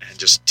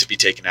just to be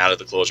taken out of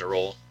the closer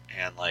role.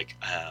 And I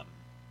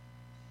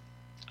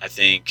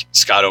think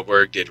Scott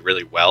Oberg did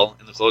really well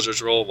in the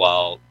closer's role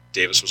while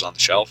Davis was on the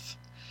shelf.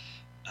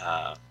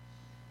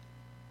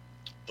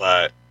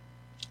 But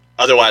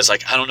otherwise, I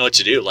don't know what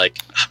to do.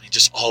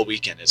 Just all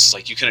weekend, it's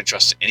like you couldn't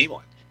trust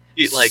anyone.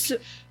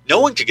 No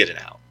one could get it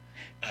out,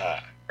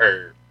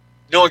 or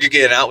no one could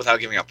get it out without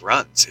giving up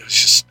runs. It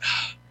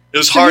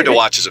was hard to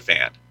watch as a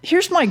fan.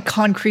 Here's my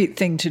concrete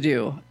thing to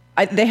do.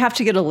 They have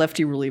to get a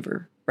lefty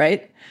reliever,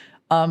 right?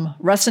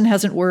 Russin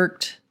hasn't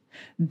worked.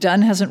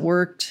 Dunn hasn't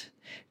worked.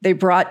 They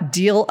brought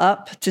Deal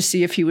up to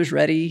see if he was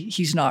ready.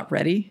 He's not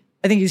ready.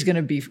 I think he's going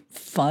to be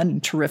fun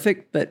and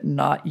terrific, but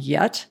not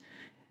yet.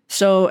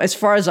 So as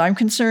far as I'm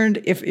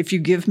concerned, if you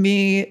give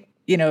me,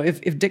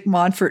 if Dick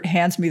Monfort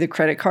hands me the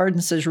credit card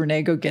and says,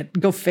 Renee,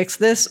 go fix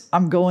this,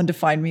 I'm going to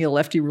find me a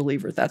lefty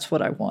reliever. That's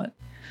what I want.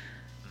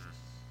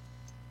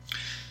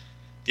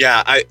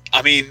 Yeah,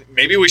 I mean,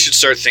 maybe we should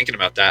start thinking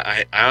about that.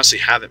 I honestly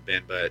haven't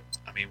been, but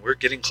I mean, we're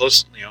getting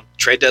close.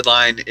 Trade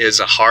deadline is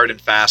a hard and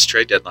fast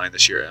trade deadline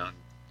this year on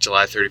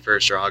July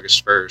 31st or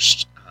August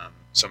 1st.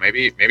 So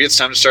maybe it's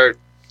time to start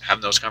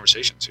having those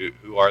conversations.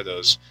 Who are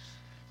those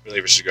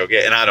relievers to go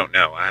get? And I don't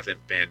know. I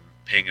haven't been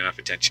paying enough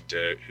attention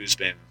to who's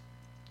been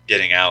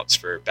getting outs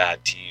for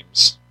bad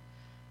teams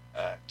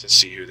to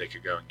see who they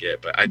could go and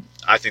get. But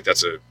I think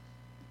that's a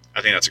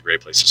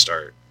great place to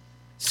start.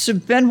 So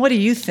Ben, what do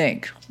you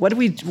think? What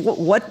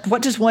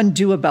does one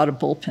do about a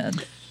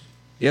bullpen?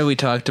 Yeah, we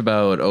talked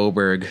about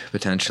Oberg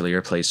potentially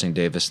replacing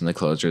Davis in the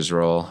closer's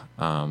role.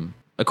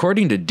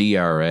 According to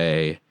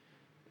DRA,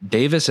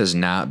 Davis has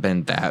not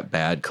been that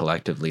bad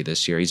collectively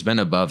this year. He's been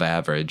above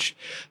average.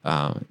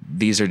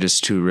 These are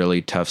just two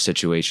really tough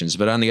situations.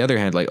 But on the other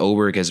hand, like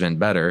Oberg has been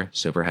better,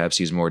 so perhaps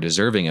he's more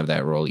deserving of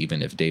that role,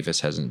 even if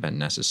Davis hasn't been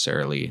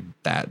necessarily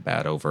that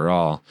bad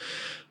overall.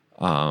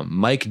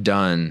 Mike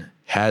Dunn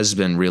has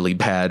been really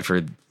bad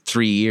for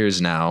 3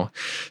 years now.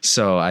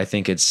 So I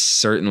think it's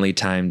certainly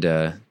time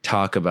to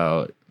talk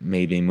about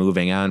maybe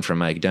moving on from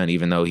Mike Dunn,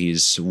 even though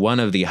he's one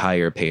of the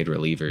higher paid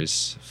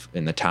relievers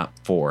in the top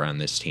 4 on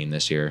this team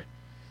this year.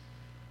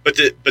 But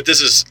this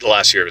is the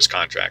last year of his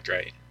contract,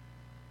 right?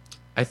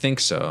 I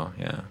think so,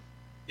 yeah.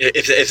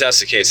 If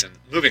that's the case, and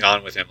moving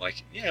on with him,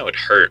 it would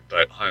hurt,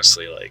 but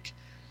honestly, it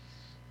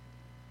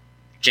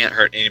can't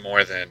hurt any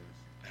more than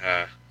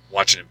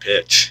watching him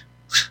pitch.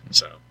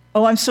 So.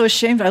 Oh, I'm so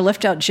ashamed. I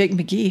left out Jake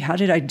McGee. How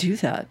did I do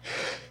that?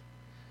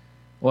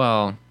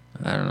 Well,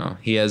 I don't know.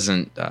 He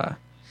hasn't.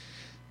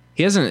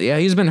 Yeah,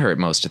 he's been hurt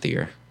most of the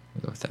year.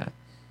 We'll go with that.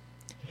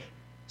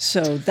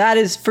 So that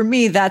is, for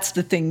me, that's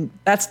the thing.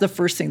 That's the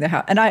first thing that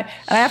happened. And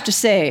I have to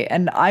say,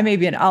 and I may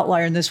be an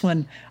outlier in this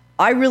one,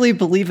 I really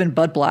believe in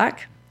Bud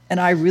Black, and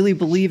I really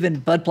believe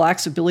in Bud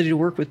Black's ability to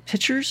work with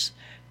pitchers.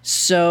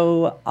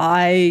 So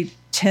I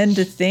tend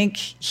to think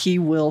he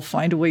will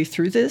find a way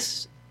through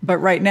this. But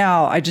right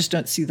now, I just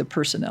don't see the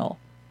personnel.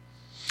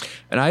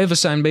 And I have a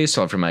signed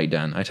baseball for Mike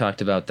Dunn. I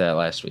talked about that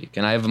last week.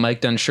 And I have a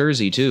Mike Dunn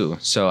jersey, too.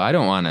 So I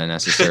don't want to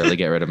necessarily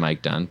get rid of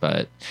Mike Dunn,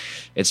 but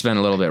it's been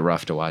a little bit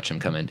rough to watch him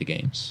come into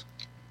games.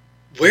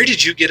 Where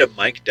did you get a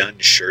Mike Dunn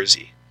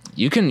jersey?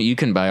 You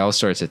can buy all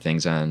sorts of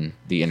things on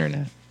the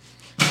internet.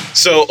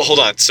 So, hold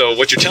on. So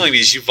what you're telling me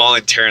is you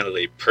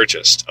voluntarily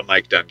purchased a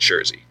Mike Dunn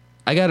jersey.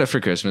 I got it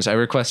for Christmas. I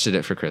requested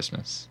it for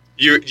Christmas.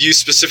 You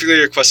specifically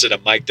requested a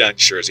Mike Dunn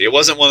jersey. It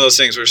wasn't one of those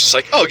things where it's just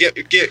like, oh,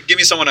 give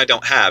me someone I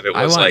don't have. It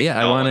was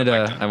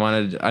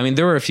I mean,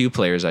 there were a few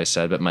players I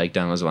said, but Mike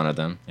Dunn was one of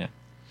them. Yeah.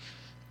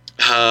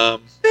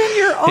 Ben,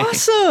 you're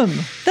awesome.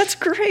 That's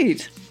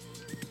great.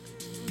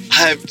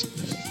 I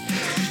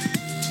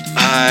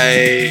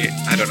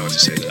don't know what to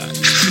say to that.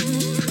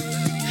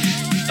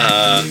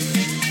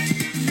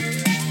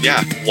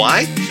 Yeah.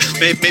 Why?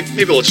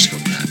 Maybe we'll just go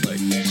with that.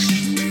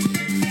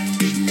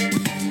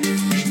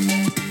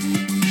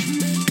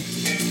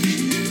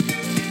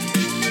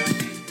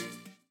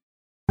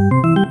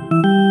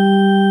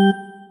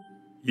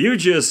 You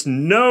just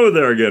know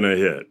they're going to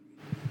hit.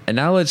 And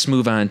now let's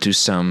move on to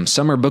some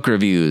summer book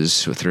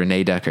reviews with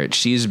Renee Deckert.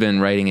 She's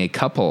been writing a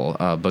couple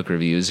book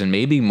reviews and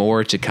maybe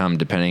more to come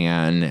depending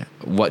on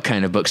what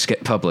kind of books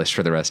get published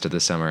for the rest of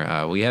the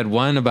summer. We had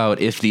one about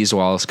If These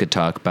Walls Could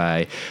Talk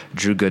by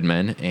Drew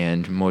Goodman,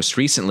 and most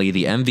recently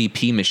The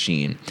MVP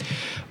Machine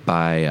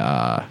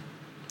by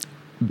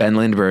Ben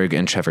Lindbergh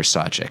and Trevor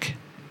Sawchik.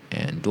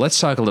 And let's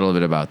talk a little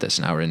bit about this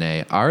now,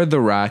 Renee. Are the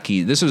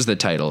Rockies, this was the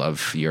title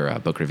of your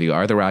book review,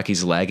 are the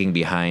Rockies lagging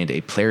behind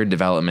a player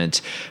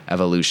development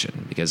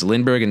evolution? Because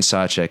Lindbergh and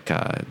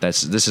Sawchik,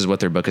 this is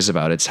what their book is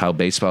about. It's how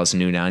baseball's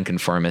new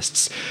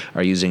nonconformists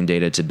are using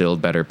data to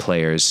build better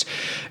players.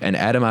 And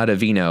Adam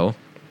Ottavino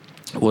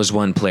was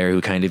one player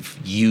who kind of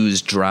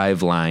used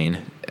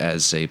Driveline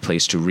as a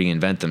place to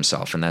reinvent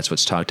themselves, and that's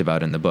what's talked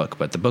about in the book.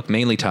 But the book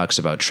mainly talks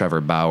about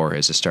Trevor Bauer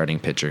as a starting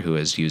pitcher who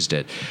has used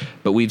it.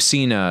 But we've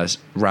seen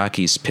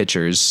Rockies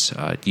pitchers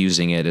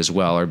using it as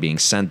well, or being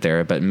sent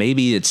there, but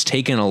maybe it's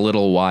taken a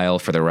little while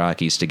for the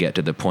Rockies to get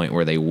to the point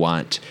where they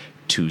want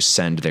to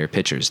send their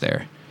pitchers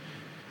there.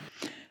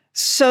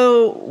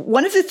 So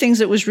one of the things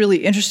that was really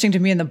interesting to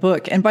me in the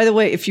book, and by the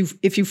way, if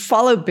you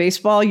follow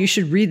baseball, you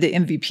should read The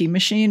MVP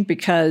Machine,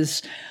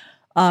 because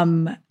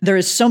there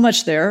is so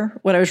much there.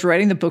 When I was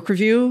writing the book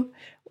review,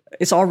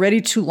 it's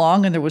already too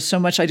long, and there was so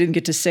much I didn't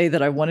get to say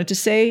that I wanted to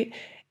say.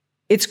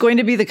 It's going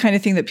to be the kind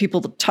of thing that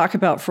people talk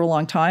about for a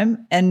long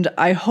time, and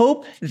I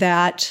hope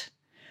that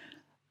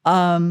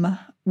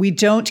we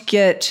don't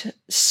get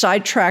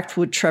sidetracked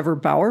with Trevor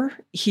Bauer.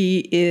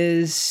 He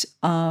is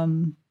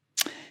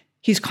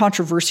he's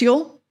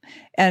controversial,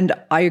 and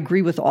I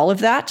agree with all of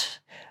that.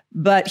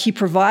 but he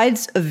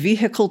provides a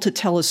vehicle to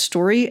tell a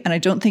story, and I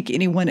don't think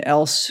anyone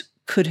else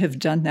could have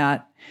done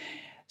that.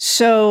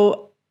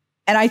 So,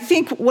 and I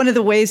think one of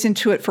the ways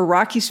into it for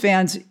Rockies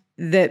fans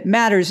that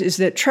matters is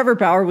that Trevor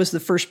Bauer was the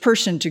first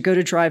person to go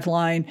to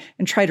Driveline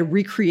and try to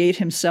recreate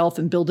himself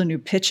and build a new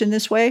pitch in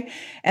this way.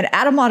 And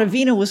Adam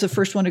Ottavino was the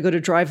first one to go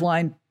to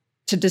Driveline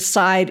to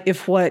decide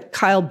if what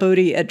Kyle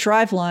Bodie at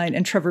Driveline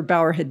and Trevor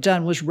Bauer had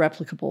done was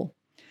replicable.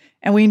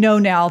 And we know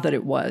now that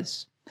it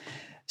was.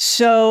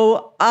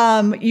 So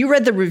you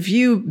read the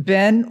review,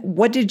 Ben.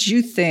 What did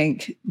you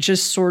think?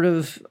 Just sort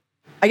of,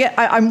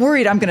 I'm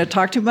worried I'm going to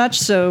talk too much.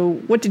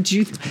 So what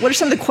are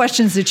some of the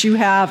questions that you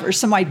have or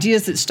some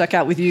ideas that stuck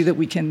out with you that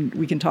we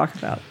can talk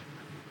about?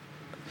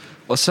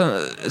 Well,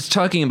 so it's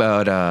talking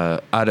about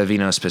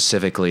Ottavino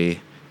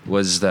specifically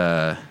was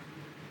the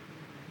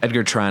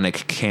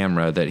Edgartronic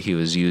camera that he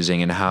was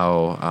using, and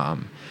how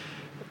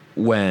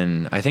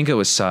when I think it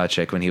was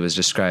Sawchik, when he was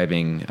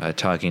describing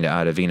talking to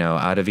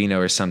Ottavino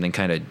or something,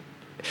 kind of,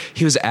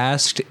 he was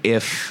asked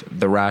if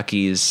the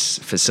Rockies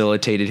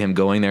facilitated him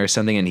going there or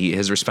something, and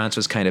his response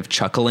was kind of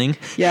chuckling.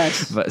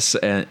 Yes. But, so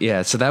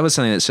that was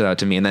something that stood out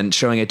to me. And then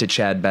showing it to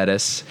Chad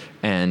Bettis,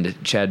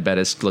 and Chad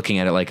Bettis looking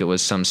at it like it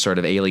was some sort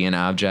of alien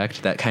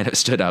object, that kind of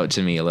stood out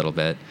to me a little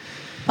bit.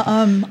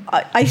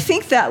 I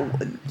think that,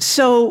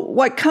 so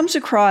what comes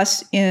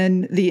across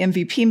in the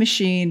MVP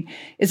machine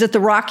is that the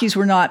Rockies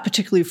were not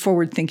particularly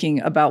forward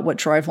thinking about what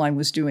Driveline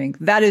was doing.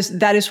 That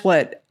is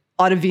what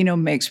Ottavino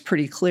makes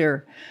pretty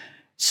clear.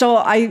 So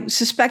I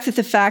suspect that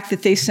the fact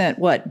that they sent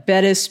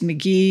Bettis,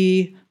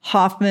 McGee,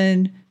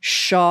 Hoffman,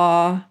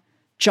 Shaw,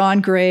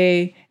 John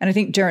Gray, and I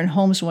think Darren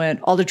Holmes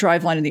went all to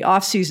Driveline in the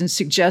offseason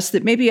suggests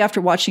that maybe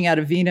after watching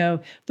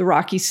Ottavino, the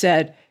Rockies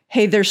said,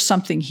 hey, there's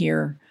something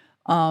here.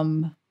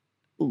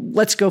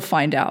 Let's go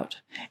find out.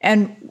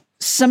 And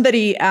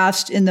somebody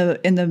asked in the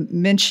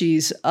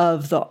Menchies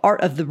of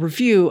the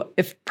review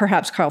if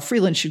perhaps Kyle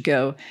Freeland should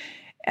go.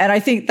 And I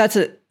think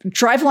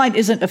Driveline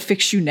isn't a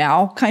fix you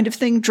now kind of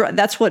thing.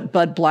 That's what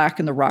Bud Black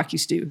and the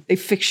Rockies do. They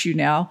fix you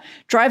now.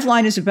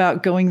 Driveline is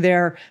about going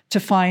there to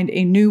find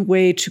a new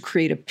way to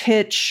create a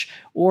pitch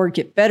or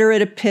get better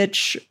at a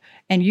pitch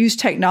and use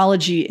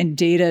technology and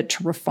data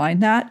to refine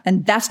that.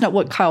 And that's not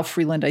what Kyle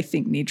Freeland, I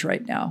think, needs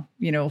right now.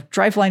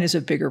 Driveline is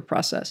a bigger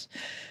process.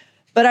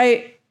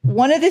 But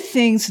one of the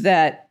things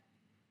that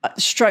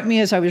struck me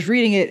as I was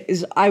reading it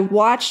is I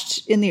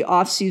watched in the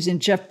offseason,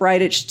 Jeff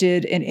Bridich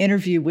did an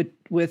interview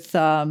with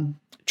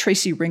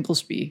Tracy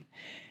Ringlesby.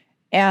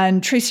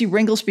 And Tracy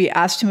Ringlesby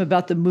asked him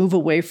about the move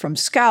away from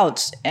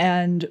scouts.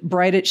 And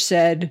Bridich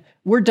said,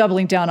 we're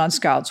doubling down on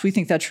scouts. We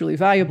think that's really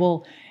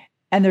valuable.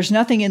 And there's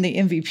nothing in the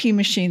MVP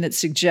machine that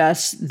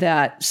suggests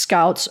that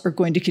scouts are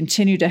going to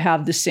continue to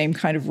have the same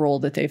kind of role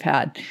that they've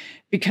had,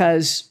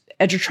 because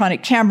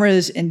Edgertronic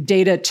cameras and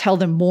data tell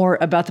them more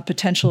about the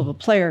potential of a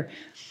player.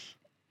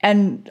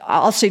 And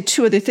I'll say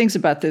two other things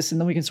about this, and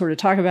then we can sort of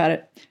talk about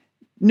it.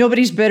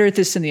 Nobody's better at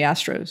this than the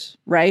Astros,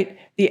 right?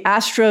 The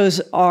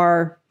Astros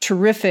are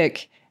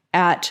terrific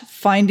at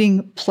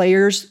finding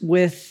players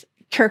with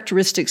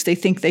characteristics they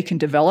think they can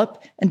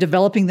develop and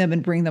developing them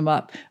and bring them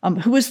up.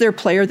 Who was their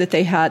player that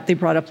they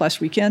brought up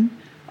last weekend?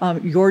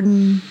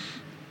 Yordan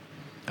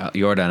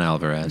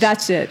Alvarez.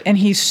 That's it. And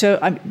he's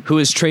who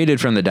was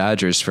traded from the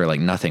Dodgers for like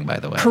nothing, by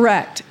the way.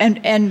 Correct.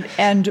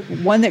 And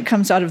one that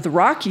comes out of the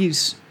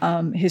Rockies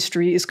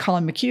history is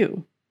Colin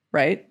McHugh,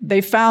 right?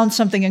 They found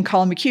something in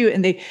Colin McHugh,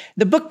 and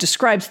the book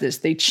describes this.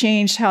 They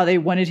changed how they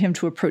wanted him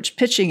to approach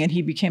pitching, and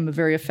he became a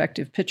very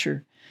effective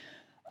pitcher.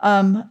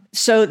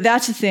 So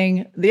that's the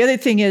thing. The other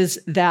thing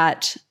is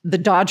that the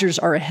Dodgers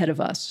are ahead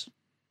of us.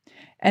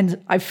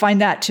 And I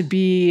find that to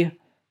be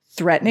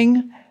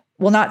threatening.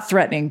 Well, not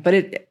threatening, but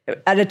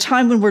at a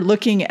time when we're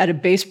looking at a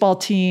baseball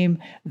team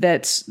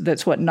that's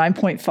what,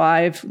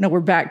 9.5? No, we're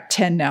back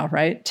 10 now,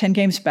 right? 10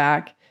 games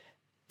back.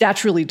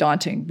 That's really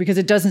daunting because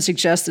it doesn't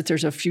suggest that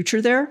there's a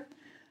future there.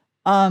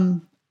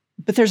 But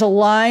there's a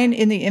line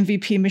in the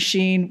MVP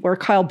machine where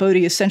Kyle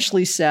Bodie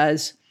essentially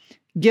says,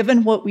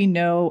 given what we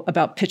know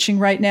about pitching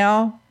right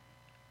now,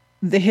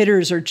 the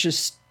hitters are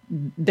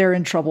they're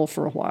in trouble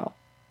for a while.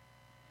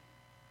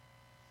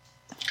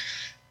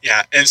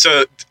 Yeah, and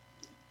so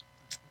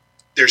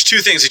there's two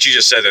things that you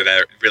just said there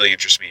that really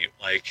interest me.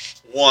 Like,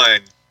 one,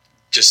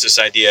 just this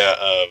idea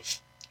of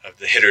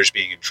the hitters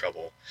being in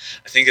trouble.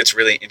 I think it's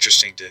really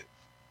interesting to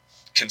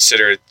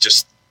consider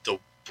just the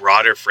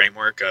broader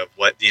framework of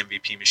what the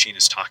MVP machine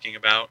is talking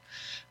about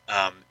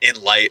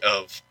in light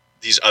of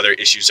these other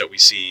issues that we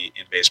see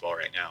in baseball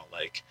right now.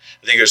 Like,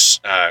 I think it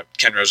was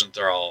Ken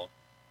Rosenthal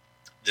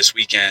this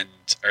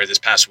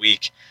past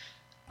week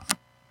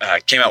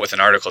came out with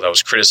an article that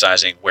was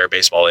criticizing where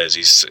baseball is.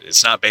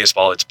 It's not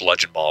baseball, it's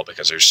bludgeon ball,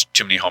 because there's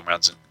too many home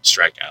runs and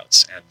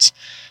strikeouts. And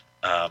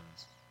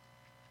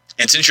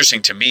it's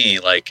interesting to me,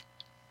 like,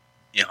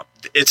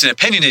 it's an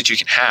opinion that you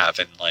can have,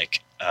 and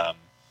like,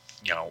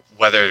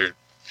 whether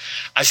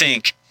I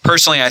think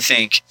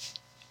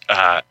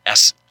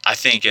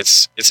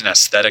it's an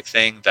aesthetic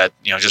thing that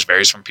just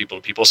varies from people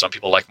to people. Some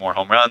people like more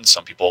home runs.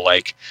 Some people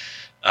like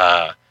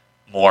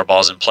more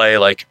balls in play,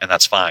 like, and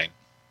that's fine.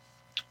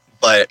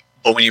 But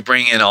when you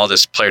bring in all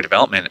this player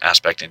development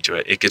aspect into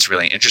it, it gets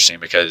really interesting,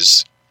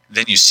 because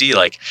then you see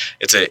like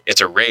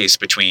it's a race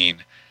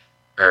between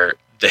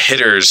the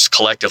hitters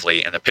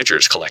collectively and the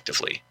pitchers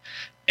collectively,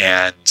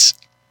 and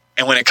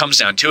when it comes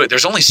down to it,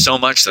 there's only so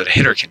much that a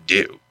hitter can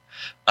do.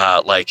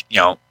 Like,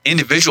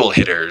 individual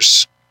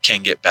hitters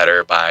can get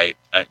better by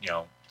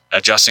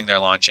adjusting their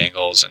launch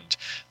angles and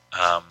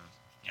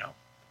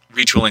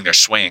retooling their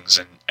swings,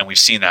 and we've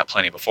seen that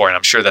plenty before. And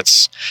I'm sure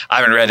I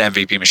haven't read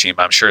MVP Machine,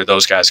 but I'm sure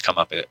those guys come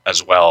up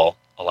as well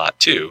a lot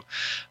too.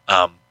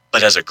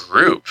 But as a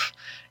group,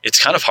 it's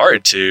kind of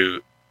hard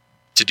to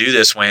do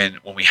this when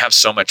we have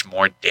so much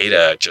more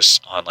data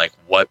just on like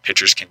what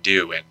pitchers can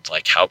do, and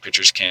like how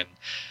pitchers can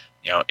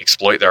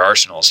exploit their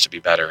arsenals to be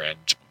better, and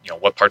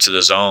what parts of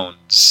the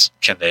zones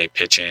can they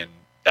pitch in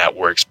that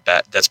works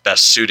that's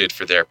best suited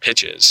for their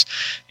pitches.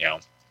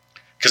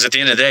 Because at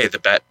the end of the day,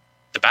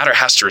 the batter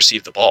has to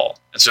receive the ball,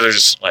 and so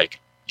there's like,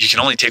 you can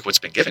only take what's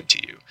been given to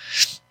you.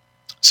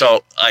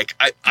 So like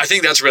I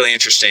think that's really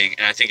interesting,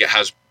 and I think it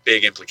has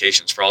big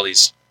implications for all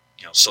these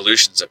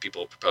solutions that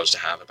people propose to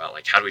have about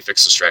like, how do we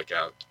fix the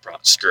strikeout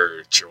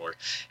scourge, or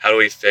how do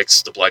we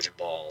fix the bludgeon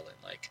ball, and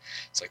like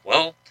it's like,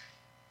 well,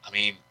 I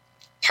mean,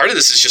 part of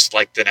this is just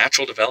like the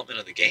natural development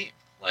of the game.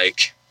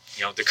 Like,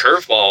 the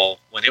curveball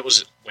when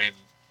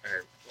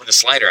the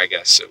slider, I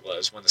guess it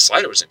was, when the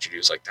slider was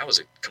introduced, like that was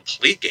a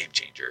complete game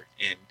changer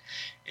in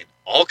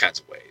all kinds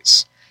of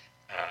ways.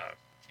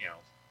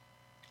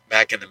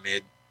 Back in the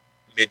mid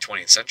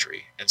 20th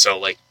century, and so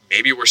like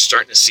maybe we're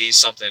starting to see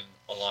something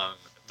along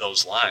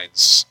those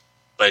lines,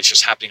 but it's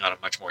just happening on a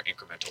much more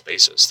incremental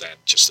basis than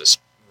just this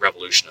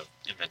revolution of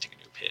inventing a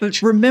new pitch.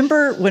 But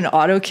remember when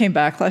Otto came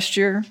back last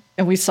year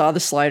and we saw the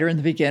slider in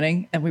the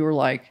beginning and we were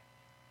like,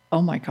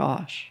 oh my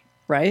gosh,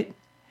 right?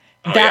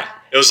 Oh, yeah.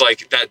 It was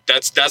like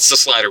that's the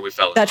slider we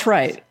fell in. That's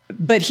right.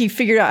 But he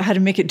figured out how to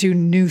make it do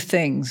new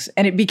things,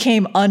 and it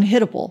became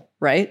unhittable,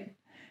 right?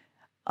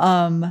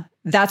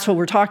 That's what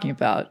we're talking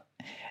about.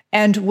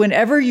 And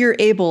whenever you're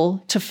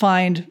able to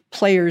find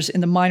players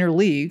in the minor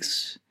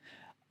leagues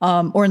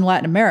or in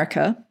Latin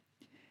America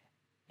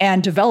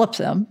and develop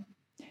them,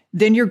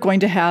 then you're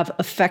going to have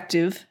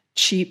effective,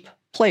 cheap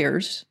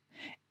players,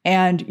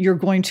 and you're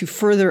going to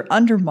further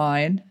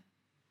undermine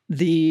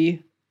the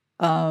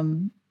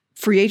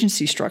free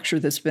agency structure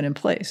that's been in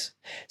place.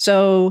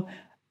 So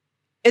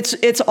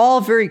it's all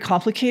very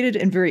complicated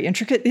and very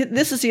intricate.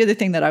 This is the other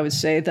thing that I would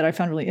say that I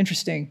found really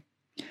interesting.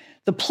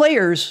 The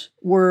players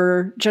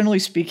were, generally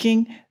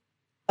speaking,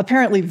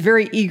 apparently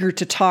very eager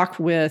to talk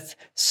with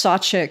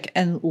Sawchik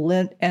and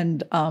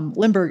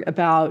Lindbergh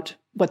about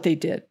what they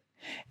did.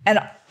 And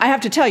I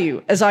have to tell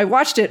you, as I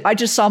watched it, I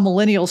just saw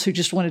millennials who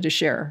just wanted to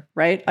share,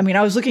 right? I mean,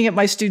 I was looking at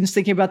my students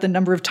thinking about the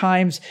number of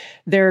times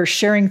they're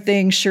sharing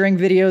things, sharing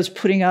videos,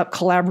 putting up,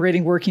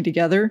 collaborating, working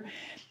together.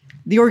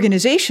 The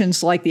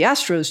organizations like the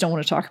Astros don't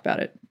want to talk about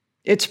it.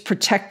 It's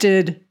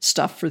protected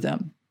stuff for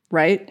them,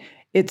 right?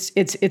 It's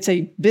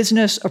a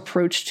business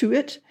approach to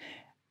it.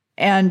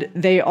 And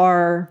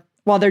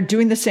while they're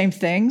doing the same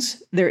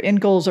things, their end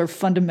goals are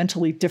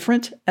fundamentally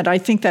different. And I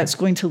think that's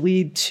going to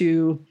lead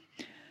to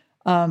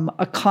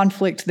a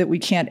conflict that we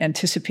can't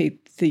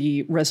anticipate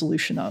the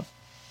resolution of.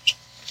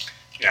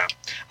 Yeah,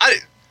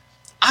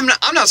 I'm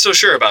not so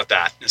sure about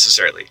that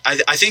necessarily.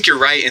 I think you're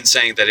right in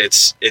saying that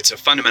it's a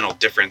fundamental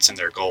difference in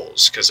their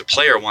goals, because a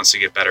player wants to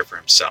get better for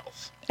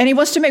himself. And he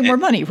wants to make more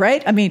money,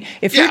 right? I mean,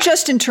 if you're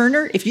Justin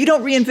Turner, if you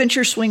don't reinvent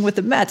your swing with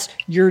the Mets,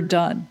 you're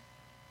done.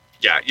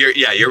 Yeah,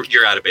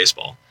 you're out of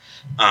baseball.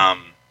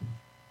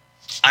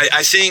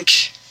 I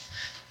think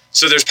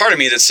so. There's part of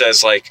me that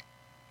says like,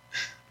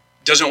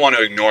 doesn't want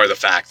to ignore the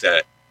fact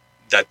that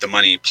the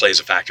money plays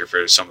a factor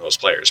for some of those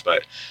players,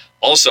 but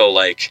also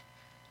like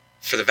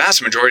for the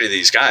vast majority of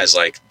these guys,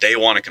 like they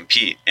want to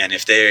compete, and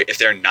if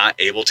they're not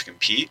able to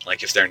compete,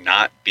 like if they're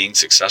not being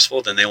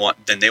successful, then they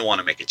want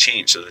to make a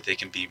change so that they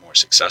can be more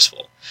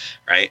successful,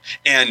 right?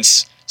 And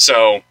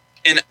so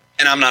and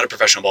I'm not a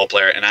professional ball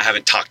player, and I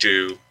haven't talked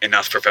to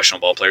enough professional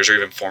ball players or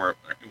even former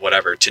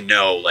whatever to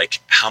know like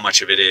how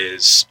much of it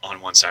is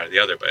on one side or the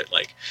other, but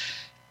like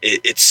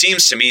it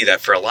seems to me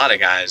that for a lot of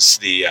guys,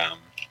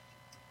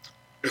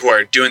 who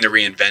are doing the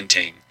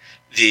reinventing,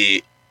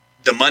 the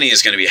money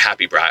is going to be a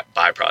happy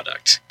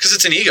byproduct, because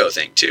it's an ego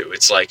thing too.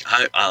 It's like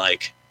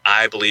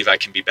I believe I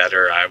can be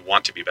better, I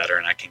want to be better,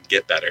 and I can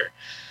get better.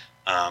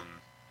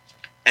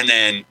 And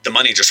then the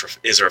money just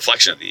is a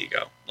reflection of the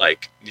ego.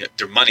 Like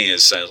the money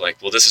is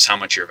like, well, this is how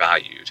much you're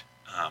valued.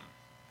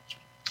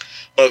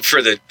 But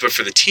for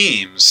the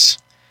teams,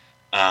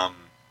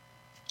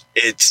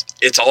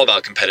 it's all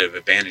about competitive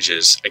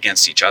advantages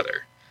against each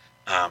other.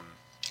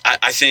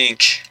 I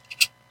think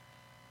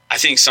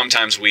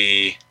sometimes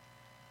we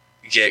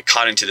get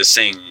caught into this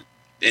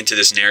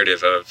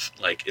narrative of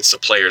like it's the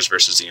players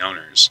versus the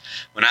owners.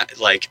 When I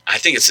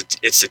think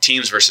it's the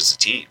teams versus the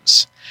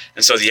teams.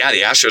 And so the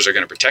Astros are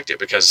going to protect it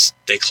because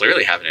they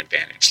clearly have an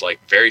advantage. Like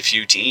very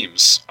few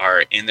teams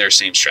are in their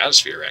same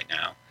stratosphere right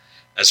now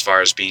as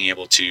far as being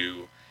able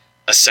to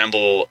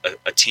assemble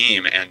a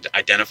team and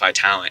identify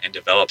talent and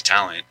develop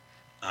talent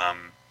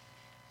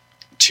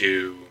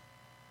to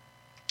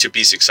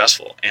be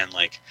successful. And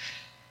like,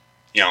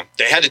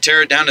 they had to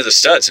tear it down to the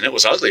studs, and it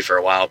was ugly for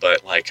a while,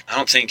 but like, I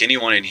don't think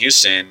anyone in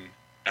Houston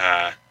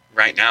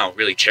right now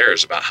really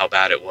cares about how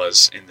bad it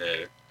was in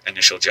the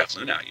initial Jeff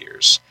Luhnow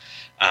years.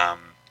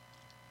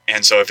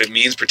 And so if it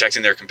means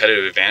protecting their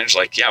competitive advantage,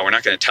 like, yeah, we're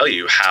not going to tell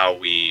you how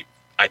we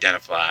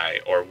identify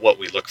or what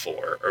we look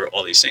for or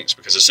all these things,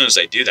 because as soon as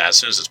they do that, as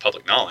soon as it's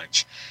public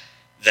knowledge,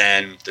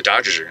 then the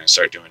Dodgers are going to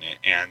start doing it,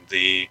 and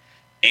the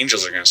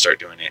Angels are going to start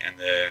doing it, and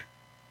the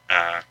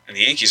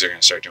Yankees are going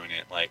to start doing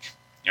it. Like,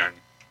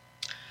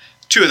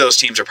 two of those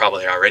teams are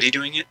probably already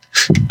doing it.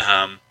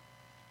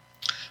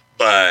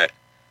 But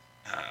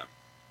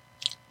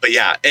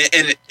yeah,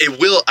 and it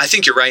will, I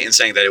think you're right in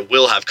saying that it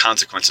will have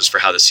consequences for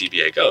how the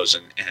CBA goes.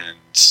 And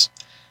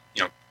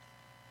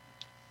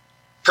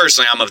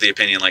personally, I'm of the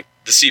opinion, like,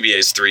 the CBA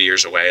is 3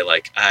 years away.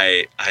 Like,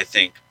 I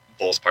think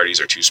both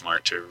parties are too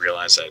smart to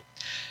realize that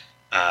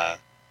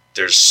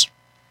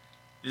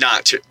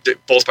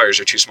both parties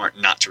are too smart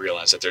not to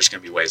realize that there's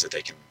going to be ways that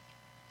they can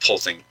pull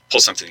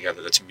something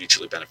together that's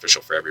mutually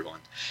beneficial for everyone.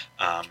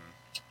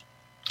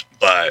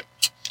 But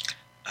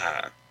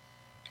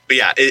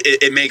yeah,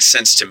 it makes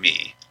sense to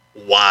me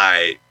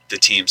why the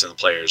teams and the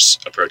players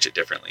approach it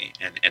differently,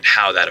 and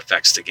how that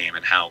affects the game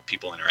and how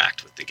people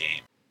interact with the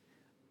game.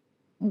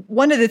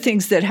 One of the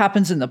things that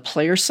happens in the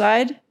player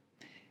side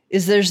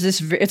is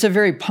it's a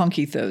very punk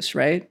ethos,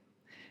 right?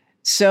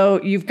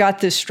 So you've got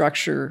this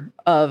structure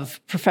of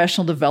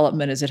professional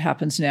development as it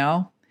happens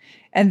now.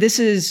 And this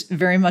is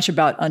very much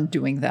about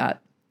undoing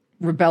that,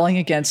 rebelling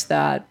against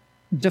that,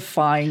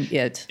 defying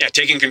it. Yeah,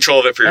 taking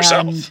control of it for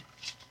yourself.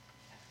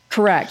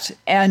 Correct.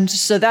 And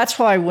so that's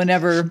why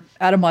whenever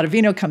Adam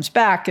Ottavino comes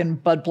back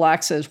and Bud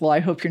Black says, well,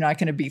 I hope you're not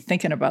going to be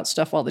thinking about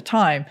stuff all the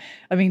time.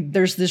 I mean,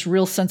 there's this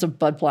real sense of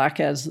Bud Black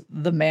as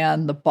the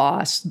man, the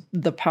boss,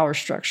 the power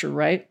structure,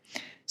 right?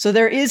 So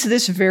there is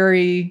this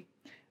in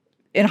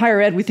higher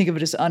ed, we think of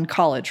it as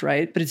uncollege,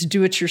 right? But it's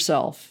do it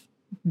yourself,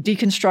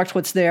 deconstruct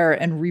what's there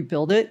and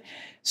rebuild it.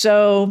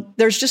 So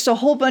there's just a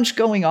whole bunch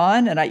going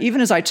on. And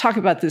even as I talk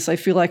about this, I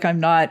feel like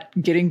I'm not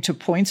getting to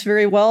points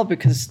very well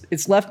because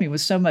it's left me with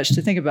so much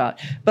to think about.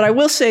 But I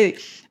will say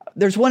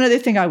there's one other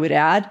thing I would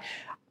add.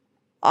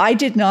 I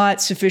did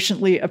not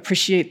sufficiently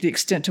appreciate the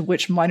extent to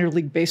which minor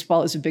league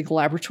baseball is a big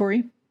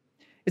laboratory.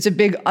 It's a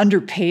big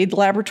underpaid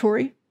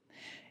laboratory.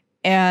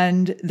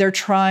 And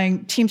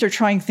teams are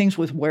trying things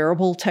with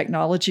wearable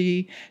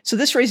technology. So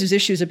this raises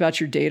issues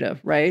about your data,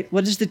 right?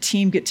 What does the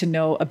team get to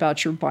know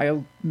about your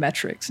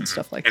biometrics and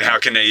stuff like that? And how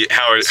can they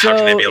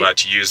be allowed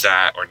to use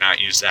that or not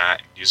use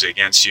that and use it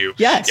against you?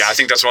 Yes. Yeah, I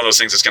think that's one of those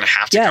things that's going to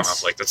have to come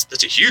up. Like,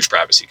 that's a huge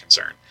privacy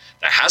concern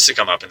that has to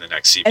come up in the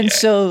next CBA. And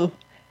so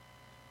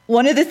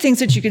one of the things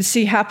that you can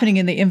see happening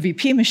in the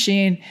MVP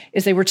machine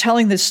is they were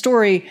telling this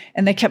story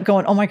and they kept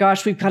going, oh my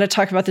gosh, we've got to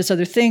talk about this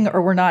other thing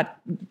or we're not,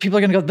 people are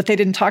going to go, but they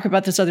didn't talk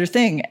about this other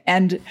thing.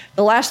 And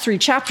the last 3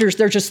 chapters,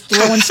 they're just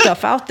throwing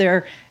stuff out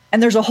there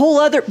and there's a whole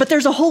other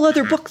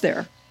book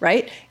there,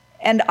 right?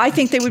 And I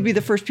think they would be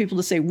the first people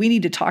to say, we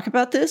need to talk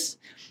about this.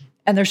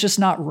 And there's just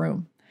not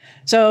room.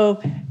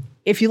 So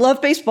if you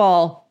love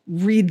baseball,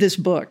 read this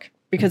book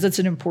because it's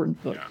an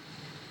important book. Yeah.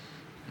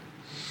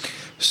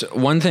 So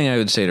one thing I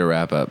would say to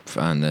wrap up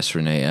on this,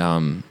 Renee,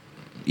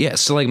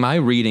 so like my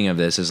reading of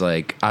this is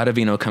like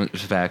Ottavino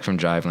comes back from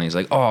Driveline. He's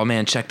like, oh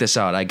man, check this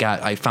out.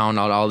 I found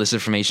out all this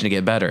information to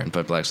get better. And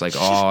Bud Black's like,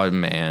 oh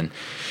man,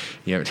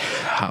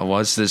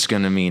 what's this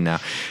going to mean now?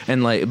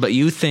 And like, but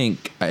you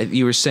think,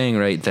 you were saying,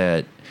 right,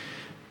 that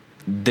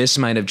this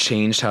might have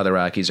changed how the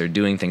Rockies are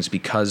doing things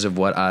because of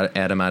what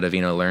Adam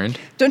Ottavino learned?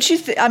 Don't you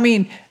think, I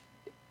mean,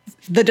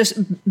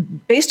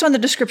 based on the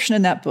description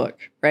in that book,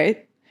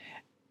 right?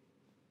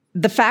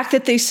 The fact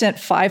that they sent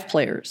 5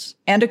 players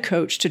and a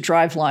coach to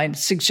Driveline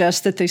suggests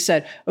that they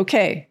said,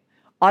 okay,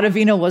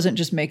 Ottavino wasn't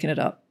just making it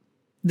up.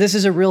 This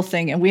is a real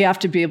thing, and we have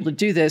to be able to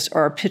do this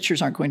or our pitchers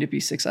aren't going to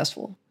be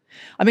successful.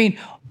 I mean,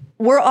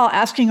 we're all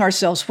asking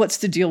ourselves, what's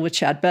the deal with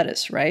Chad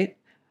Bettis, right?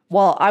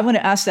 Well, I want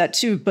to ask that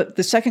too, but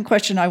the second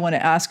question I want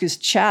to ask is,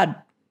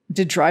 Chad,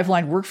 did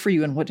Driveline work for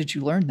you and what did you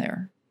learn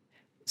there?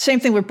 Same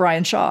thing with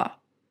Brian Shaw.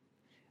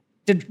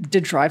 Did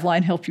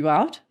Driveline help you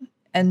out?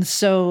 And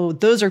so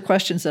those are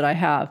questions that I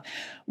have.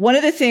 One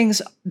of the things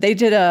they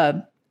did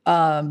the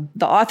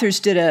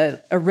authors did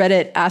a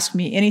Reddit Ask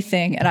Me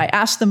Anything, and I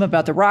asked them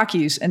about the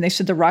Rockies, and they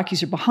said the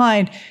Rockies are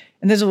behind,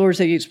 and those are the words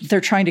they use,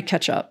 they're trying to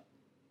catch up.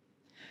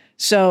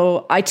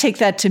 So I take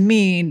that to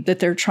mean that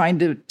they're trying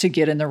to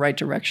get in the right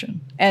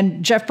direction.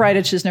 And Jeff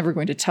Bridich is never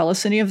going to tell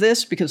us any of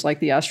this because, like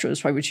the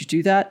Astros, why would you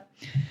do that?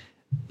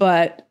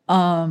 But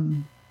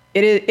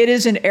it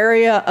is an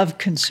area of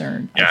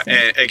concern. Yeah,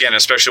 and again,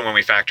 especially when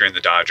we factor in the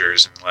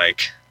Dodgers and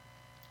like,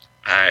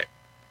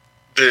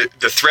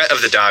 the threat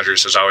of the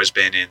Dodgers has always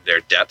been in their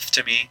depth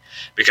to me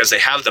because they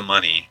have the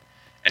money,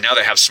 and now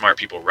they have smart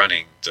people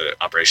running the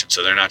operation.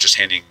 So they're not just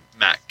handing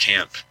Matt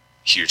Camp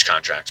huge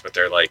contracts, but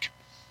they're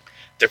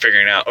they're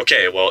figuring out,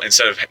 okay, well,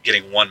 instead of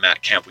getting one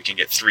Matt Kemp, we can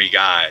get 3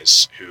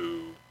 guys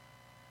who,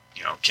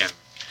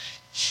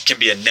 can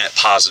be a net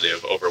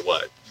positive over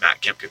what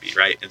Matt Kemp could be,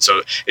 right? And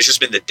so it's just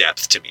been the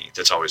depth to me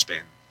that's always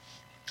been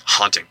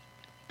haunting.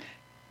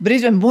 But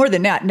even more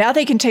than that, now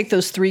they can take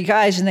those 3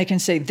 guys and they can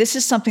say, this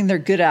is something they're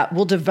good at.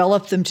 We'll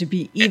develop them to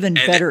be even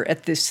better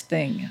at this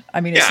thing.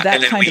 I mean, it's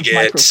that kind of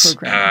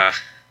micro-programming.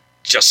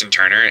 Justin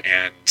Turner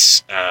and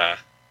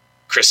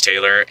Chris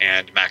Taylor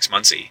and Max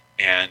Muncy.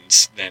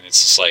 And then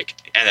it's just like,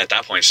 and at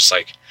that point, it's just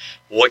like,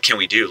 what can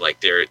we do?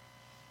 Like they're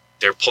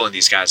pulling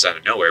these guys out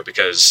of nowhere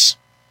because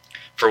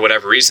for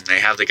whatever reason, they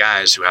have the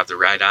guys who have the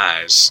right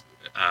eyes,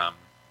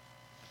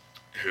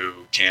 who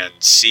can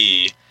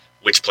see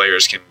which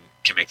players can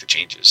make the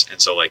changes.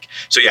 And so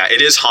yeah,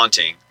 it is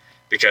haunting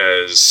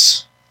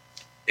because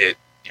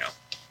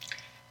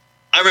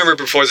I remember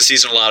before the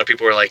season, a lot of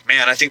people were like,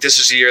 man, I think this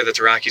is the year that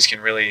the Rockies can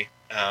really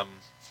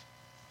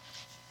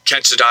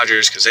catch the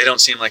Dodgers because they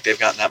don't seem like they've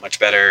gotten that much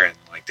better and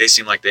like they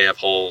seem like they have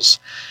holes.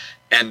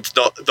 And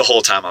the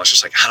whole time I was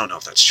just like, I don't know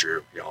if that's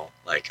true, y'all.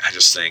 Like, I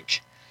just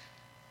think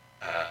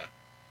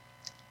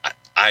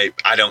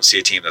I don't see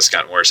a team that's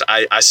gotten worse.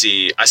 I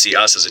see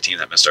us as a team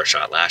that missed our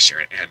shot last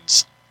year,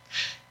 and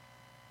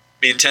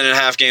being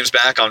 10.5 games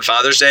back on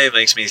Father's Day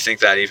makes me think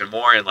that even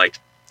more. And like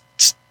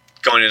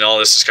going into all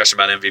this discussion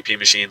about MVP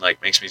machine,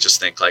 like makes me just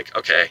think like,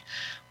 okay,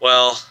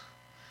 well,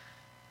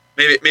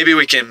 maybe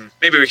we can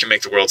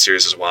make the World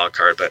Series as a wild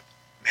card, but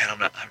man,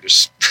 I'm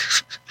just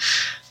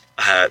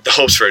the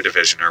hopes for a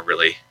division are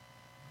really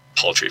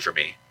paltry for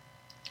me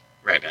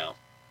right now.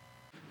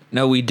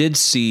 Now, we did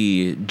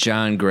see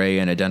John Gray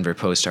in a Denver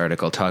Post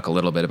article talk a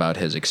little bit about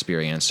his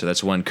experience. So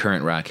that's one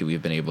current Rocky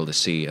we've been able to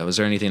see. Was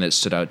there anything that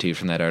stood out to you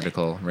from that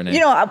article,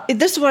 Renee?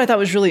 This is what I thought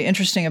was really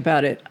interesting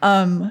about it.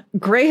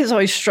 Gray has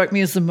always struck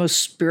me as the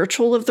most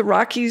spiritual of the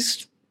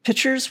Rockies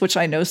pitchers, which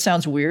I know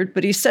sounds weird,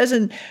 but he says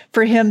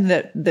for him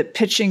that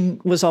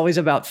pitching was always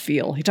about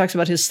feel. He talks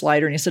about his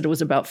slider and he said it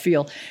was about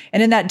feel.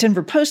 And in that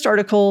Denver Post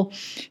article,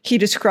 he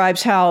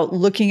describes how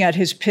looking at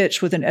his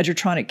pitch with an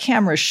Edgertronic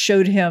camera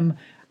showed him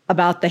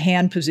about the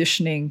hand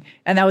positioning,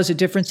 and that was a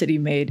difference that he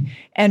made.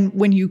 And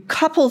when you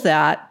couple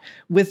that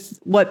with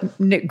what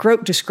Nick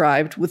Grote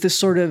described with this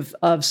sort of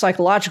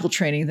psychological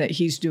training that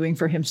he's doing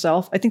for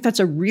himself, I think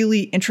that's a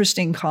really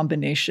interesting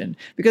combination.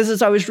 Because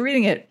as I was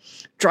reading it,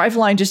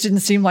 Driveline just didn't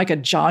seem like a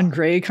John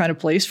Gray kind of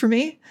place for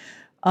me.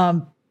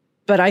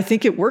 But I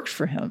think it worked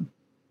for him.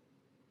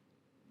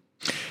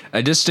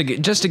 Just to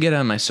get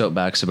on my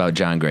soapbox about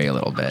John Gray a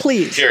little bit.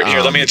 Please. Here,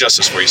 let me adjust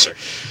this for you, sir.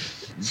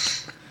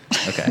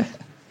 Okay.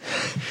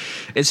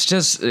 It's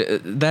just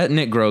that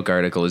Nick Groke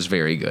article is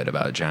very good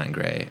about John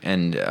Gray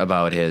and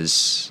about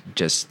his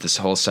just this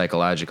whole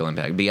psychological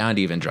impact beyond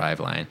even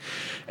Driveline.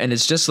 And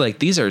it's just like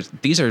these are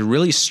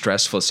really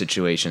stressful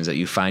situations that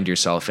you find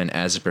yourself in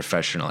as a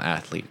professional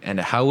athlete. And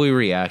how we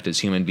react as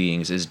human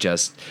beings is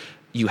just,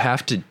 you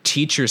have to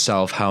teach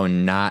yourself how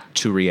not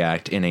to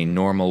react in a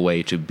normal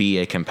way to be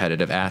a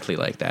competitive athlete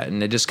like that.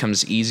 And it just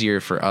comes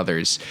easier for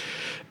others.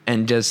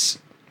 And just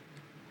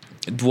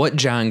what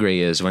John Gray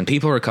is, when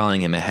people were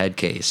calling him a head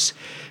case,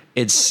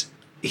 it's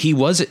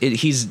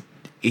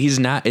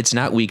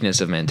not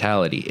weakness of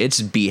mentality.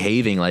 It's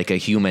behaving like a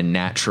human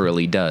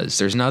naturally does.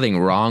 There's nothing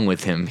wrong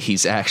with him.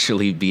 He's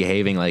actually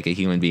behaving like a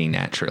human being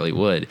naturally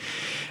would.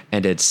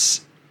 And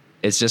it's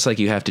just like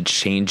you have to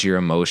change your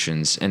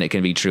emotions, and it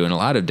can be true in a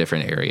lot of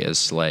different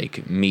areas.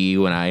 Like me,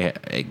 when I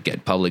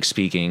get public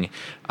speaking,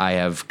 I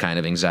have kind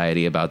of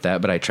anxiety about that,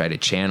 but I try to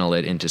channel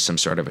it into some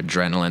sort of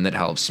adrenaline that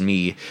helps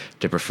me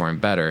to perform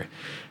better.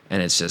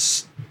 And it's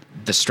just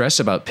the stress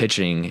about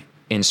pitching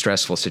in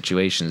stressful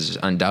situations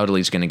undoubtedly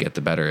is going to get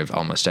the better of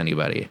almost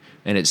anybody.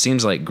 And it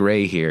seems like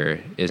Gray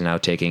here is now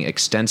taking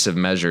extensive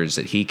measures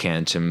that he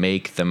can to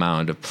make the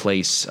mound a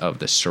place of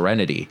the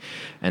serenity.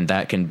 And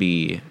that can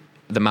be...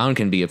 the mound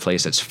can be a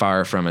place that's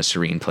far from a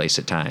serene place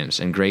at times.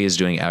 And Gray is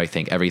doing, I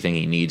think, everything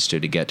he needs to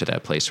get to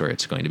that place where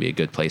it's going to be a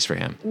good place for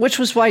him. Which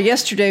was why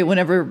yesterday,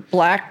 whenever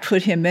Black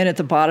put him in at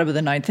the bottom of the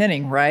 9th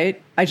inning, right,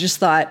 I just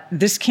thought,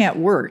 this can't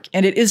work.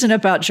 And it isn't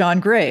about John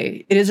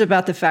Gray. It is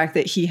about the fact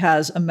that he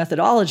has a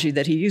methodology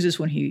that he uses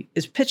when he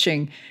is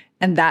pitching,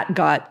 and that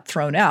got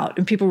thrown out.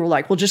 And people were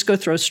like, well, just go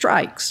throw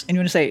strikes. And you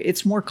want to say,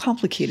 it's more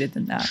complicated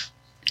than that.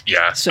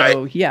 Yeah.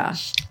 So, yeah.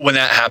 When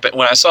that happened,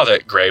 when I saw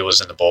that Gray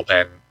was in the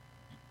bullpen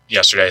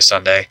yesterday,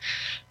 Sunday,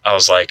 I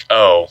was like,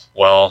 oh,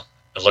 well,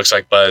 it looks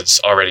like Bud's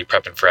already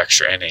prepping for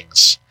extra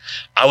innings.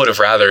 I would have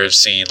rather have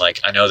seen, like,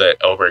 I know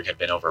that Oberg had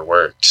been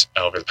overworked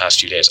over the past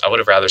few days. I would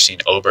have rather seen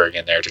Oberg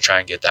in there to try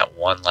and get that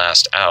one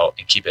last out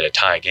and keep it a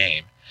tie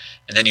game.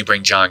 And then you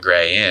bring John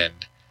Gray in,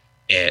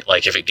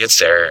 like, if it gets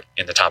there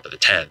in the top of the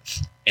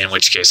 10th, in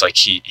which case, like,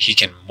 he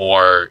can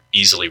more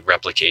easily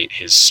replicate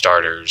his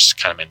starter's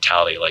kind of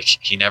mentality. Like,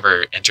 he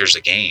never enters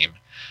a game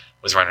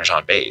with runners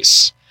on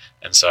base.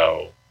 And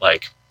so,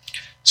 like,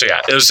 so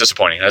yeah, it was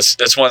disappointing.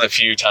 That's one of the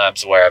few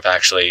times where I've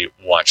actually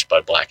watched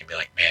Bud Black and be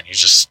like, man, you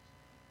just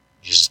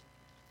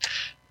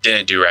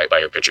didn't do right by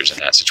your pitchers in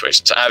that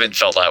situation. So I haven't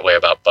felt that way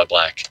about Bud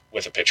Black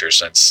with a pitcher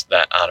since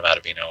that Adam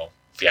Ottavino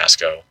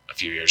fiasco a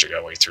few years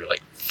ago where he threw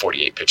like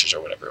 48 pitches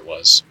or whatever it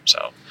was.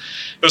 So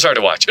it was hard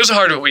to watch. It was a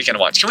hard weekend to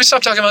watch. Can we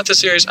stop talking about this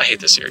series? I hate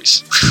this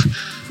series.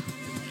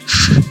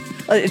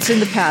 It's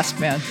in the past,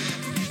 man.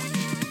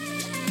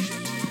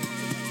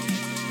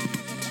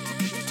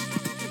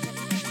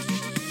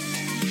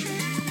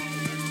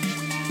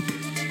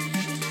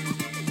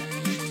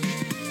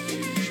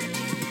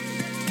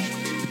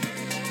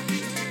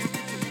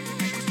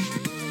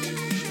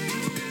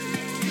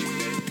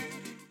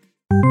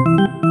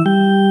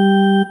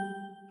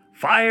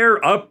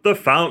 Fire up the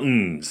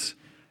fountains.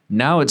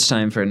 Now it's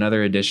time for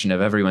another edition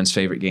of everyone's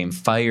favorite game,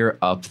 Fire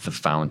Up the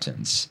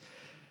Fountains.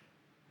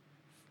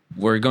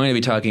 We're going to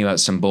be talking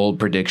about some bold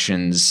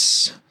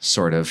predictions,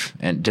 sort of,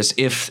 and just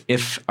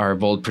if our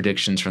bold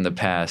predictions from the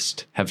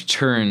past have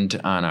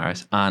turned on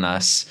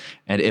us,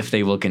 and if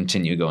they will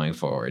continue going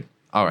forward.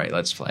 All right,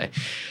 let's play.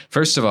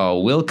 First of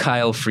all, will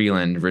Kyle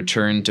Freeland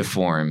return to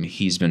form?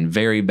 He's been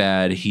very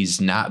bad.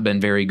 He's not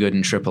been very good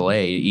in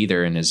AAA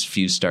either in his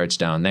few starts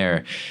down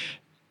there.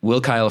 Will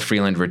Kyle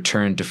Freeland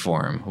return to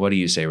form? What do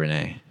you say,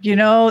 Renee? You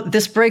know,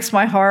 this breaks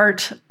my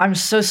heart. I'm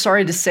so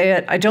sorry to say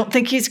it. I don't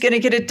think he's going to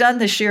get it done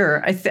this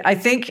year. I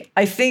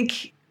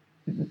think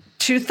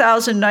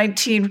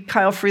 2019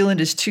 Kyle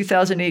Freeland is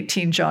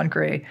 2018 John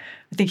Gray.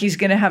 I think he's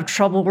going to have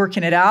trouble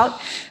working it out.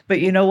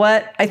 But you know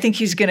what? I think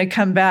he's going to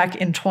come back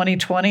in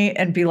 2020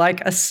 and be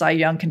like a Cy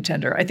Young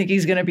contender. I think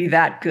he's going to be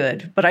that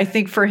good. But I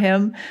think for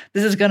him,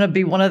 this is going to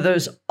be one of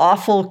those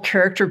awful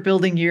character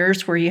building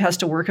years where he has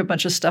to work a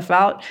bunch of stuff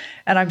out.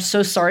 And I'm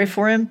so sorry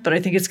for him, but I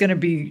think it's going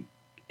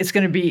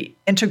to be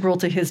integral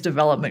to his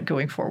development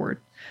going forward.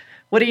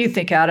 What do you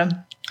think, Adam?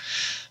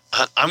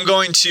 I'm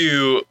going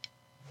to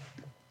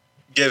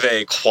give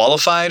a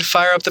qualified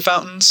fire up the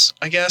fountains,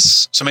 I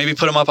guess. So maybe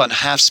put him up on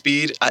half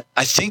speed.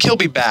 I think he'll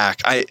be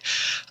back. I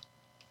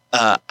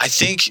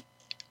think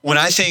when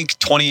I think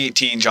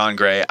 2018 John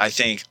Gray, I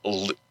think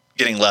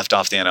getting left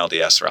off the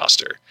NLDS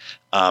roster.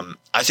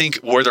 I think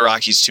were the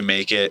Rockies to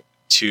make it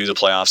to the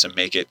playoffs and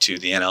make it to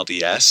the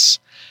NLDS,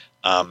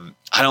 I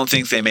don't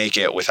think they make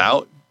it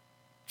without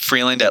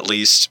Freeland, at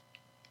least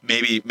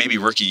maybe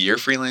rookie year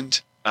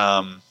Freeland.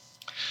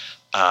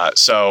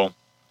 So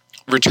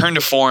return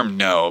to form,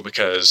 no,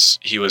 because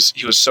he was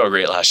so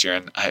great last year,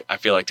 and I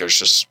feel like there's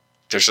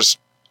just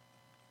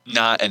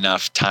not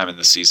enough time in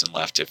the season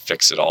left to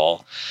fix it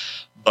all.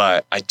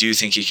 But I do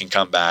think he can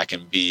come back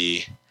and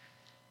be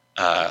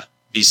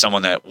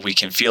someone that we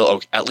can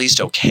feel at least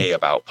okay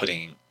about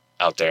putting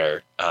out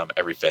there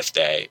every fifth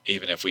day,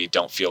 even if we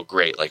don't feel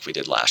great like we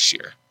did last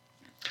year.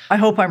 I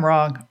hope I'm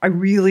wrong. I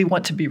really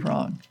want to be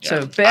wrong. Yeah.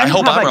 So Ben, I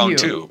hope how I'm about wrong you?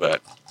 too,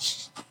 but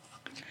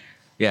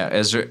Yeah,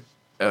 as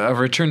a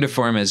return to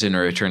form as in a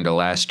return to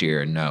last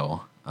year,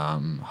 no.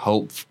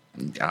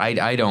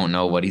 I don't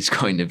know what he's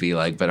going to be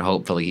like, but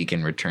hopefully he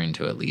can return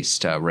to at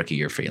least rookie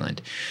year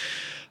Freeland.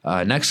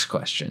 Next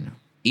question.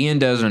 Ian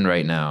Desmond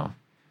right now,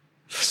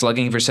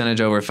 slugging percentage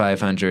over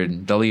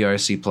 500,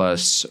 WRC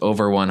plus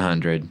over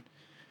 100.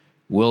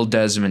 Will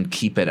Desmond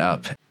keep it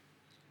up?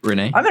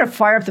 Renee? I'm going to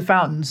fire up the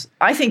fountains.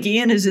 I think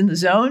Ian is in the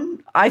zone.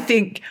 I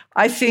think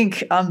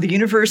the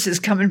universe is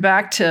coming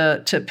back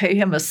to pay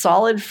him a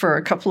solid for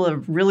a couple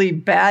of really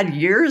bad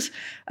years.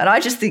 And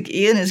I just think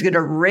Ian is going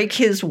to rake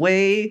his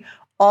way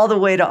all the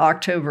way to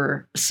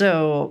October.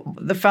 So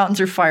the fountains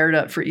are fired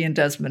up for Ian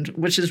Desmond,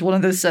 which is one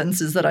of those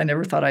sentences that I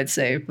never thought I'd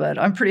say, but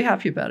I'm pretty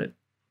happy about it.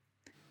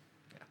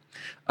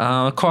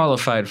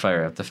 Qualified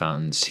fire up the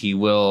fountains. He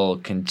will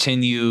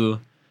continue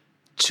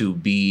to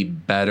be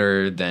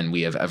better than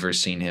we have ever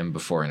seen him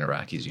before in a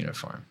Rockies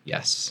uniform.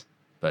 Yes.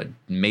 But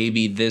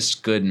maybe this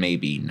good,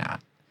 maybe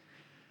not.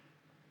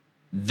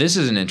 This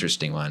is an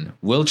interesting one.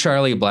 Will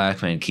Charlie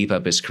Blackmon keep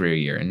up his career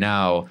year?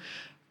 Now,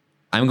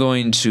 I'm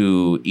going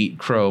to eat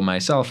crow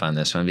myself on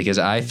this one because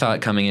I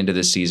thought coming into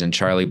this season,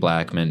 Charlie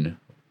Blackmon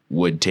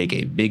would take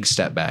a big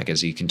step back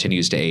as he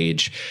continues to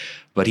age,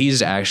 but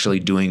he's actually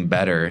doing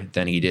better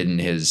than he did in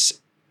his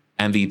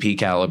MVP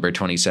caliber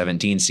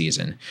 2017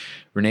 season.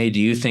 Renee, do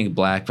you think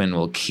Blackmon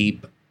will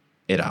keep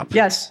it up?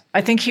 Yes,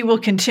 I think he will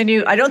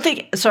continue. I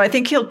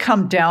think he'll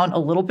come down a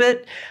little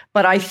bit,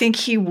 but I think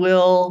he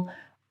will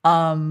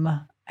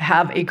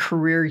have a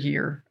career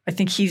year. I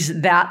think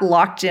he's that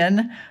locked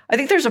in. I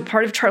think there's a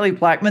part of Charlie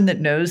Blackmon that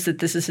knows that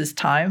this is his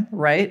time,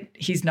 right?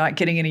 He's not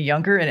getting any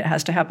younger and it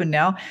has to happen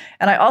now.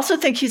 And I also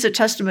think he's a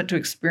testament to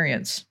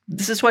experience.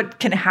 This is what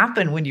can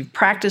happen when you've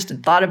practiced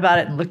and thought about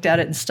it and looked at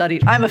it and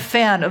studied. I'm a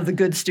fan of the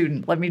good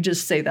student. Let me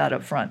just say that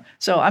up front.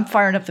 So I'm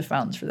firing up the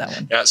fountains for that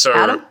one. yeah. So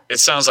Adam? It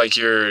sounds like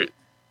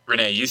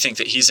Renee, you think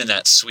that he's in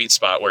that sweet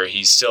spot where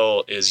he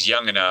still is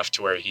young enough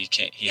to where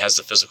he has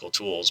the physical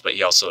tools, but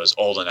he also is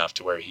old enough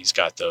to where he's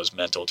got those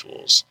mental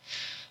tools.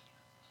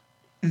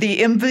 The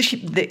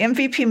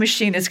MVP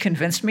machine has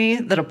convinced me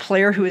that a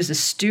player who is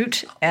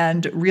astute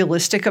and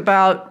realistic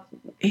about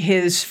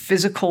his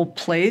physical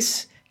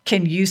place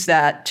can use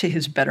that to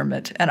his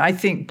betterment. And I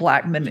think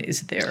Blackmon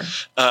is there.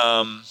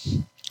 I'm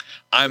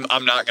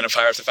not going to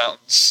fire up the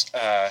fountains.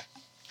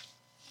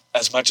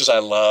 As much as I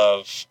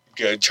love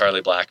good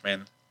Charlie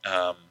Blackmon,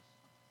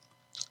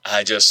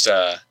 I just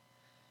I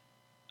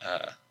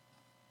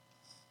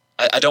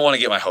don't want to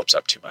get my hopes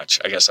up too much.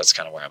 I guess that's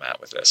kind of where I'm at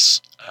with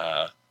this.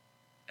 I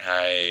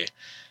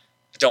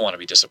don't want to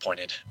be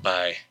disappointed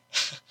by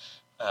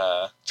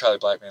Charlie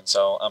Blackmon,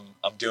 so I'm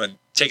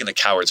taking the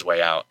coward's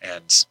way out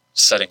and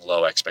setting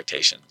low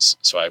expectations.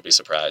 So I'd be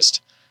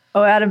surprised.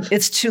 Oh, Adam,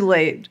 it's too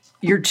late.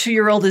 Your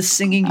 2-year-old is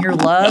singing your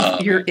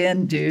love. You're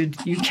in, dude.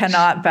 You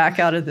cannot back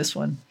out of this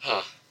one.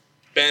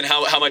 Ben,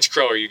 how much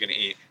crow are you going to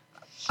eat?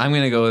 I'm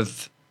gonna go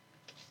with.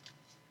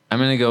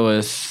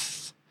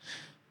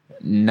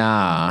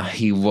 Nah,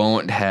 he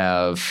won't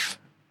have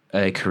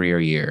a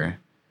career year.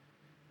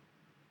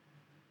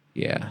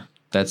 Yeah,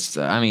 that's.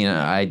 I mean,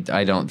 I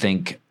don't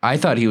think. I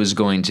thought he was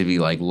going to be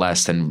like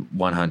less than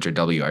 100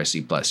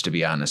 WRC plus, to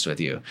be honest with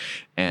you,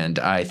 and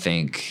I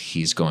think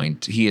he is going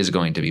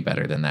to be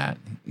better than that.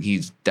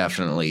 He's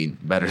definitely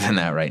better than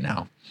that right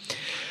now.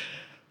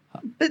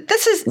 But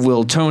this is.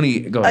 Will Tony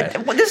go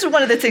ahead? This is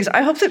one of the things.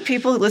 I hope that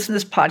people who listen to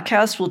this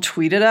podcast will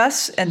tweet at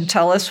us and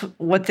tell us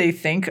what they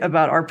think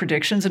about our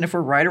predictions and if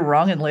we're right or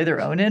wrong and lay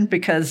their own in,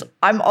 because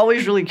I'm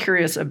always really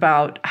curious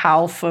about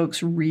how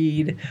folks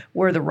read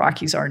where the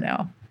Rockies are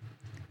now.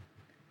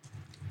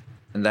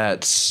 And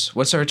that's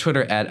what's our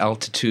Twitter at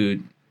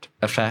Altitude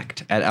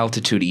Effect at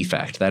Altitude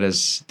Effect. That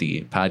is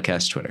the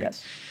podcast Twitter.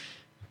 Yes.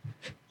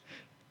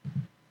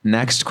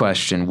 Next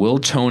question: will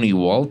Tony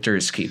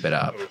Walters keep it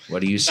up?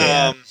 What do you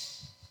say?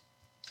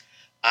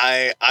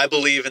 I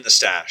believe in the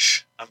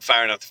stash. I'm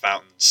firing up the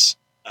fountains.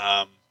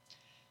 As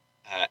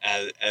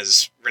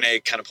Renee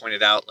kind of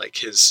pointed out, like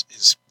his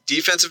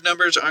defensive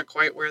numbers aren't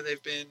quite where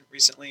they've been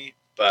recently,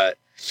 but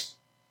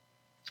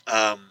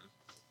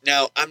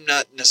now I'm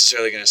not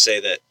necessarily going to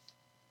say that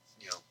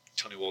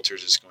Tony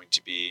Walters is going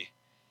to be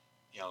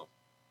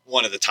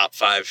one of the top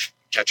 5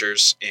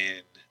 catchers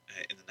in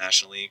the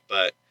National League,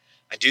 but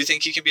I do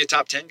think he can be a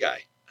top 10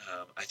 guy.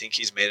 I think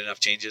he's made enough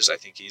changes. I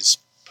think he's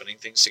putting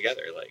things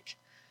together. Like,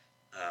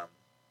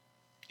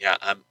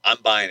 I'm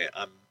buying it.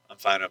 I'm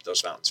firing up those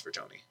fountains for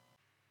Tony.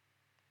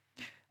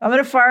 I'm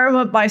going to fire him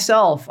up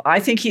myself. I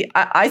think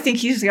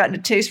he's gotten a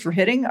taste for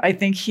hitting. I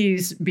think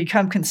he's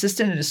become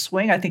consistent in his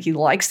swing. I think he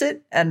likes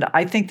it, and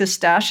I think the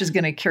stash is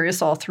going to carry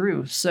us all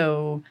through.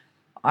 So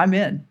I'm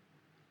in.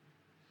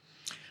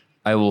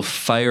 I will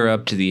fire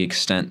up to the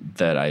extent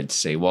that I'd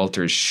say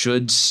Walters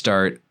should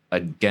start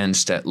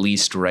against at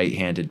least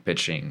right-handed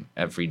pitching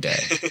every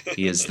day.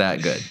 He is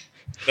that good.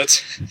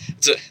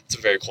 It's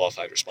a very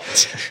qualified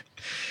response.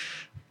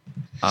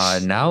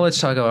 Now let's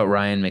talk about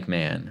Ryan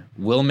McMahon.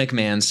 Will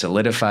McMahon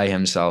solidify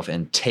himself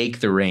and take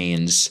the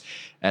reins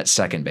at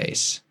second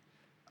base?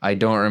 I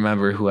don't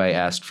remember who I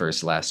asked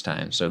first last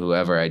time, so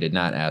whoever I did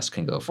not ask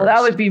can go first. Well,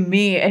 that would be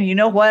me. And you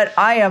know what?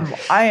 I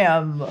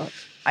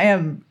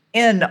am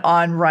in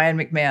on Ryan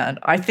McMahon.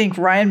 I think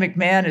Ryan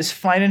McMahon is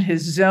finding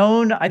his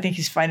zone. I think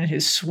he's finding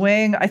his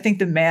swing. I think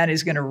the man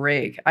is going to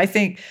rake. I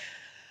think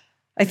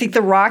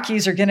the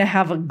Rockies are going to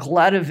have a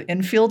glut of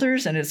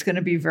infielders, and it's going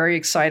to be very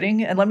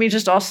exciting. And let me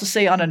just also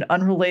say on an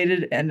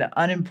unrelated and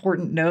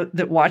unimportant note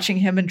that watching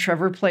him and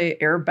Trevor play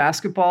air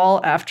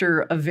basketball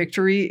after a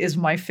victory is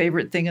my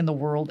favorite thing in the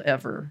world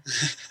ever.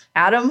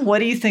 Adam, what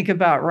do you think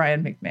about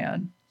Ryan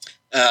McMahon?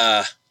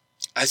 I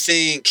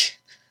think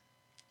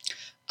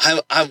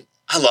I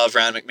love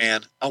Ryan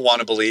McMahon. I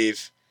want to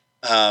believe.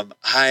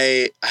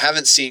 I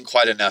haven't seen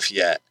quite enough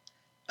yet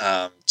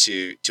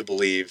to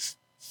believe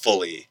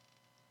fully.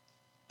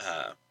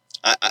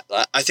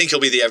 I think he'll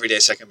be the everyday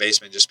second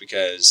baseman just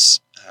because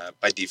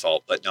by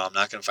default. But no, I'm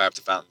not going to fire up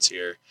the fountains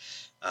here.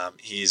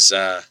 He's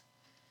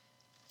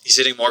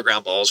hitting more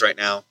ground balls right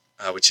now,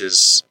 which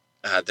is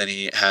than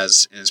he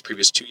has in his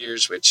previous 2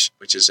 years, which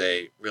is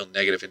a real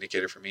negative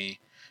indicator for me.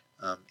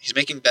 He's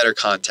making better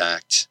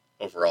contact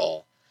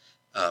overall.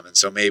 And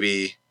so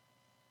maybe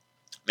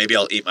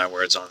I'll eat my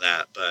words on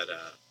that,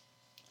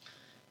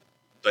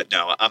 but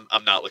no,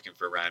 I'm not looking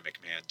for Ryan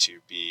McMahon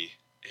to be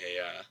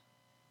a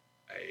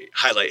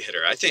highlight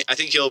hitter. I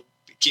think he'll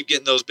keep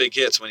getting those big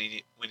hits when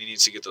he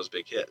needs to get those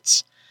big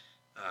hits.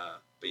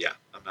 But yeah,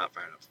 I'm not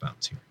firing up the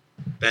fountains here.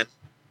 Ben?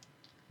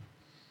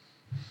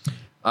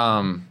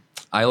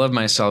 I love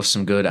myself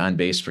some good on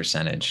base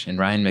percentage, and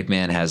Ryan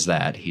McMahon has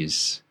that.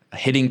 He's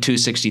hitting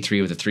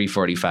 .263 with a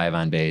 .345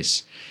 on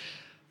base.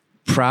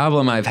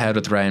 Problem I've had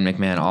with Ryan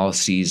McMahon all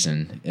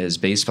season is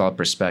Baseball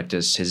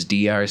Prospectus. His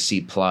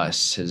DRC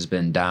plus has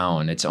been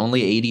down. It's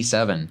only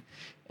 87.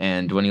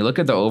 And when you look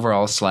at the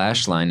overall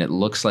slash line, it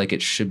looks like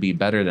it should be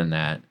better than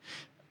that.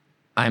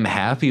 I'm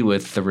happy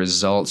with the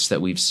results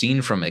that we've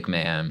seen from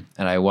McMahon,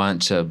 and I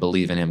want to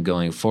believe in him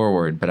going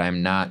forward, but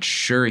I'm not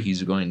sure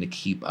he's going to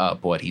keep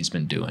up what he's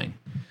been doing.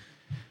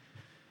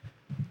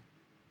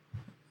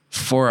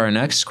 For our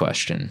next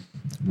question,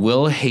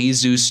 will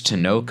Jesus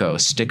Tinoco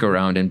stick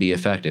around and be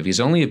effective? He's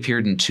only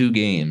appeared in 2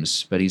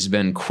 games, but he's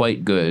been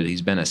quite good.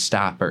 He's been a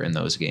stopper in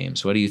those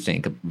games. What do you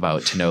think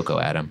about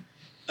Tinoco, Adam?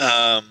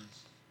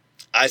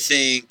 I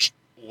think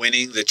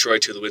winning the Troy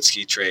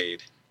Tulowitzki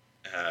trade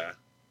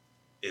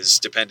is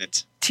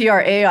dependent.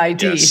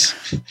 TRAID.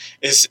 Yes,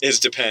 is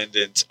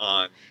dependent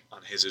on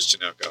on Jesus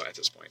Tinoco at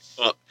this point.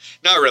 Well,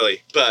 not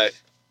really, but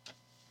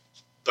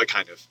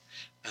kind of.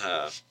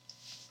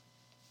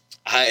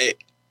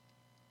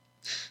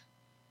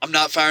 I'm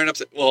not firing up.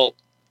 Well,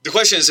 the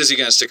question is he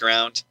going to stick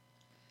around?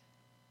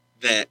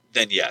 Then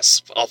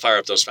yes, I'll fire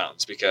up those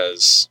fountains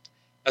because,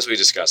 as we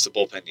discussed, the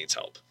bullpen needs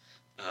help.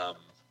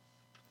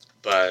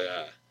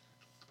 But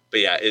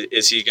yeah,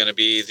 is he going to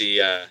be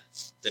the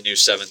new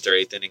 7th or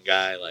 8th inning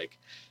guy? Like,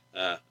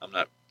 I'm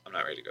not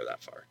ready to go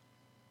that far.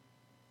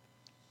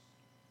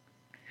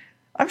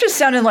 I'm just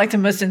sounding like the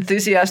most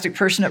enthusiastic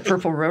person at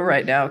Purple Row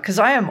right now because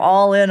I am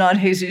all in on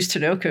Jesus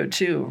Tinoco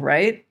too,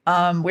 right?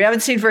 We haven't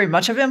seen very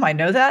much of him. I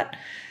know that.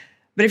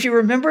 But if you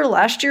remember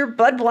last year,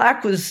 Bud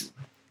Black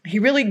he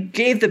really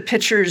gave the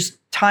pitchers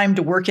time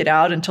to work it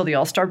out until the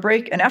All-Star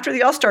break. And after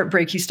the All-Star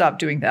break, he stopped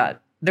doing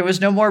that. There was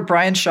no more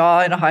Brian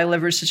Shaw in a high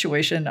leverage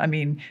situation. I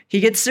mean, he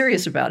gets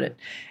serious about it.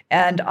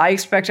 And I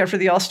expect after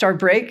the All-Star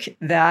break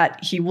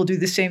that he will do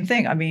the same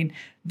thing. I mean,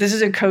 this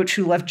is a coach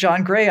who left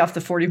John Gray off the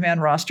 40-man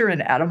roster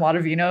and Adam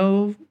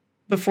Ottavino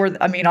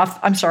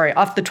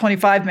off the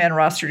 25-man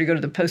roster to go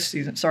to the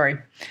postseason. Sorry.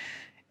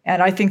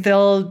 And I think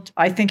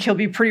he'll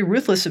be pretty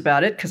ruthless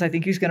about it because I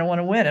think he's going to want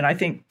to win. And I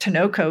think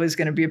Tinoco is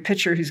going to be a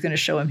pitcher who's going to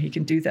show him he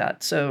can do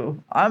that. So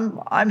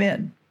I'm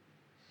in.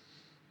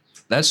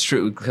 That's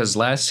true because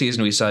last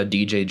season we saw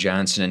DJ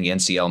Johnson and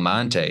Yency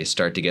Almonte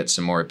start to get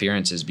some more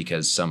appearances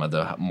because some of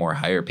the more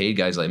higher paid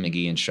guys like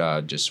McGee and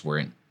Shaw just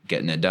weren't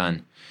getting it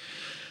done.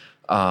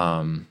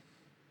 I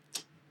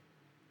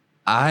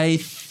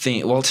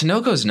think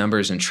Tinoco's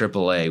numbers in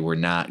AAA were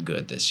not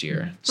good this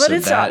year, but so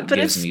that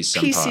gives it's me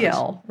some PCL,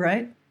 pause.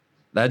 Right?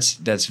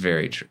 That's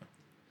very true.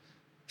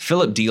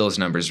 Philip Deal's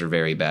numbers were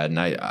very bad,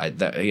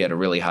 and he had a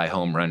really high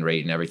home run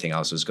rate, and everything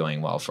else was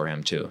going well for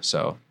him too.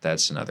 So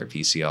that's another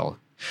PCL.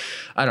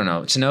 I don't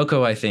know.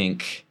 Tinoco, I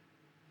think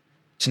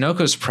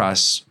Tinoco's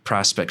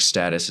prospect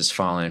status has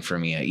fallen for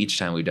me each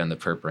time we've done the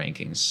PERP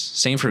rankings.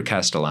 Same for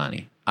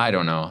Castellani. I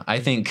don't know. I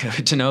think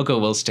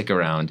Tinoco will stick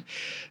around,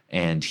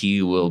 and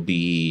he will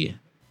be,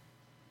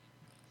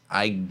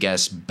 I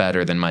guess,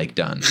 better than Mike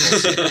Dunn. We'll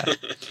say that.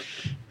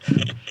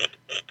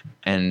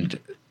 And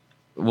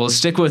we'll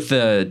stick with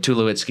the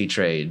Tulowitzki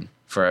trade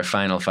for our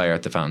final Fire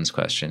at the Fountains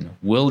question.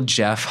 Will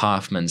Jeff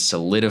Hoffman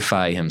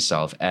solidify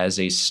himself as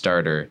a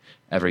starter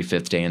every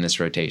 5th day in this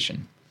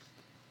rotation?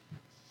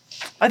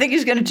 I think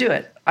he's going to do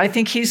it. I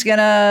think he's going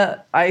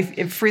to,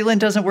 if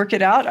Freeland doesn't work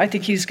it out, I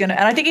think he's going to,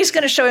 and I think he's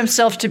going to show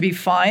himself to be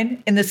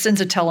fine in the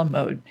Senzatella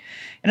mode.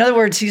 In other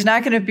words, he's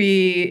not going to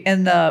be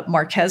in the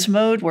Marquez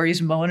mode where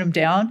he's mowing him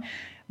down,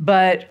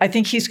 but I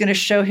think he's going to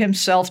show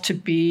himself to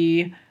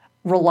be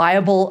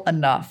reliable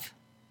enough.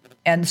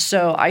 And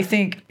so I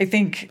think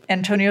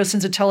Antonio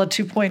Senzatella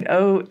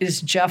 2.0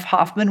 is Jeff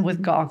Hoffman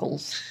with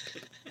goggles.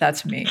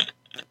 That's me.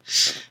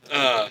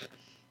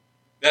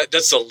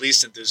 That's the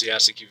least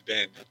enthusiastic you've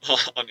been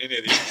on any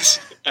of these,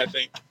 I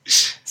think.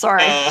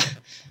 Sorry.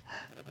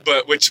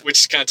 But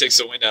which kind of takes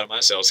the wind out of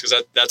my sails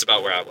because that's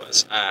about where I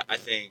was. I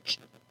think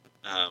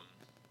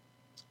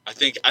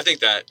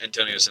that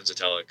Antonio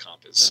Senzatella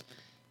comp is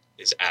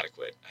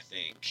adequate. I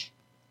think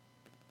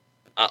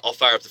I'll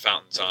fire up the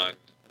fountains on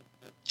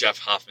Jeff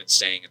Hoffman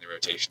staying in the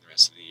rotation the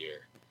rest of the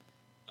year.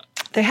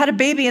 They had a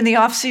baby in the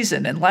off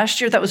season, and last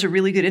year that was a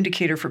really good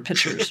indicator for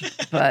pitchers.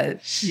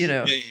 But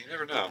yeah, you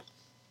never know.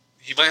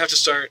 He might have to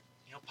start,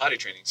 potty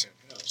training soon.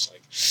 Who knows?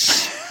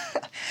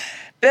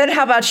 Ben,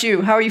 how about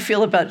you? How are you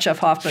feel about Jeff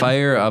Hoffman?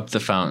 Fire up the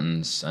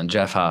fountains on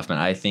Jeff Hoffman.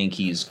 I think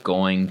he's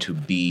going to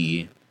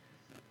be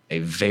a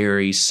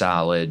very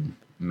solid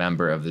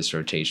member of this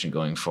rotation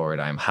going forward.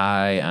 I'm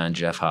high on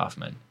Jeff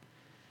Hoffman.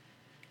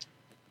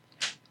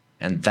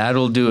 And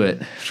that'll do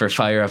it for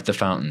Fire Up the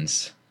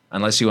Fountains.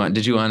 Unless did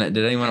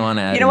anyone want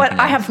to add? You know what?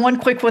 I have one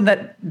quick one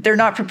that they're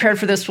not prepared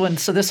for this one,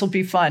 so this will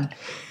be fun.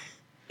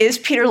 Is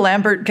Peter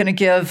Lambert going to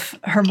give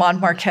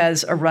German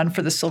Marquez a run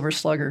for the Silver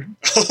Slugger?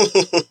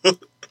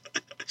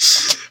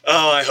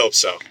 Oh, I hope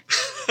so.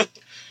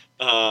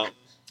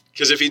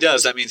 Because if he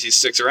does, that means he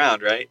sticks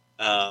around, right?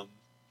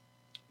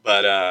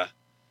 But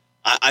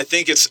I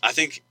think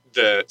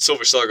the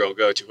Silver Slugger will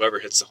go to whoever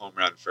hits the home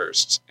run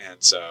first,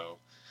 and so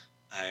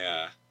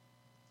I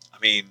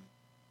mean,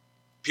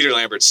 Peter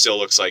Lambert still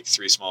looks like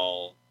 3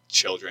 small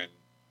children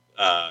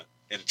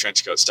in a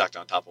trench coat stacked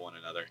on top of one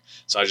another.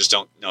 So I just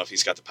don't know if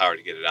he's got the power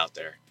to get it out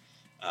there.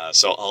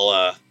 So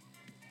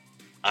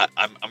I'm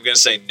going to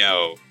say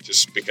no,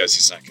 just because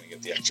he's not going to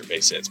get the extra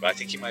base hits. But I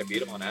think he might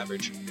beat him on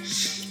average.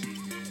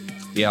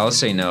 Yeah, I'll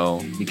say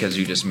no because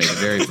you just made a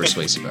very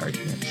persuasive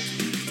argument.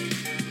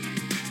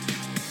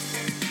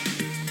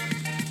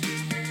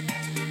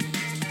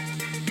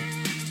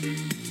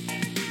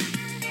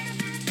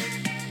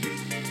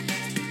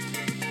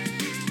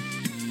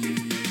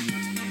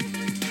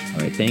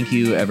 All right, thank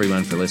you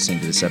everyone for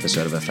listening to this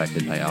episode of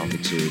Affected by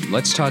Altitude.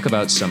 Let's talk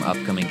about some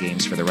upcoming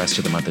games for the rest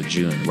of the month of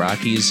June.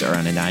 Rockies are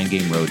on a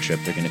 9-game road trip.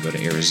 They're going to go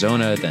to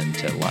Arizona, then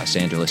to Los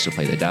Angeles to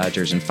play the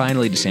Dodgers, and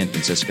finally to San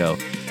Francisco.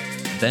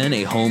 Then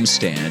a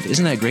homestand.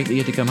 Isn't that great that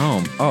you get to come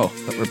home? Oh,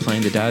 but we're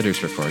playing the Dodgers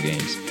for 4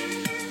 games.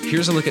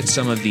 here's a look at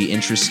some of the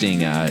interesting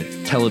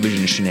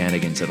television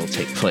shenanigans that'll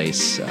take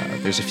place.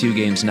 There's a few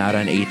games not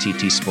on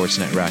ATT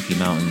Sportsnet Rocky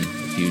Mountain,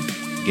 a few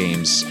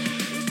games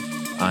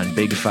on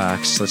Big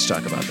Fox. Let's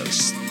talk about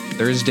those.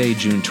 Thursday,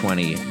 June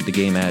 20, the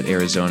game at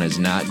Arizona is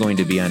not going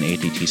to be on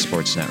ATT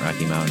Sportsnet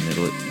Rocky Mountain.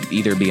 It'll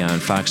either be on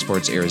Fox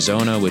Sports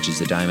Arizona, which is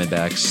the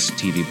Diamondbacks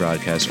TV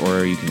broadcast,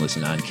 or you can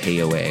listen on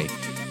KOA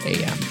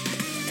AM.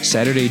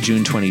 Saturday,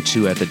 June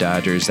 22 at the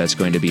Dodgers, that's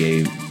going to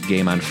be a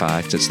game on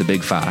Fox. It's the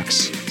Big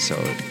Fox,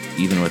 so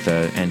even with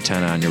an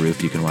antenna on your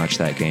roof, you can watch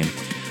that game.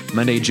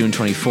 Monday, June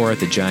 24 at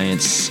the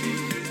Giants,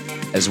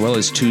 as well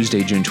as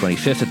Tuesday, June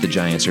 25th at the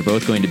Giants, are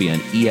both going to be on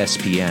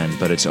ESPN,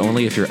 but it's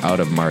only if you're out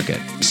of market.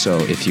 So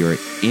if you're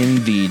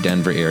in the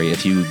Denver area,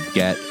 if you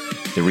get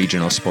the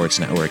regional sports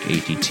network,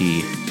 ATT,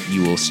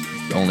 you will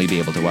only be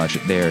able to watch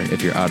it there.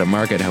 If you're out of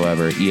market,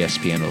 however,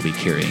 ESPN will be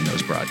carrying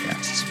those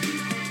broadcasts.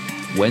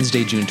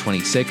 Wednesday, June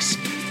 26th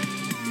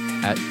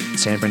at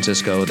San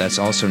Francisco, that's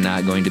also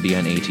not going to be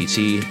on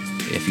ATT.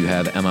 If you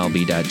have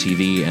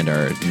MLB.TV and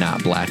are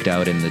not blacked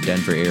out in the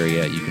Denver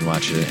area, you can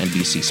watch it in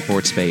NBC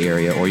Sports Bay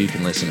area, or you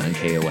can listen on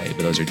KOA. But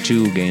those are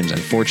two games,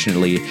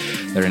 unfortunately,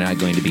 that are not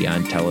going to be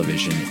on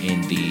television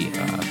in the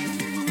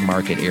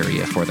market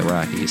area for the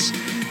Rockies.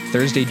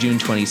 Thursday, June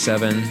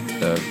 27,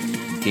 the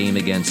game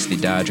against the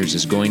Dodgers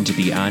is going to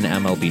be on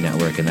MLB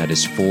Network, and that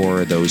is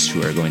for those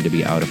who are going to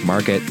be out of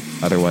market.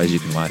 Otherwise, you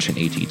can watch an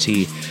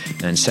ATT.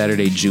 And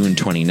Saturday, June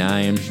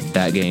 29,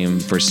 that game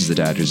versus the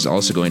Dodgers is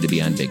also going to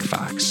be on Big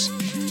Fox.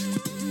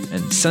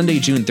 And Sunday,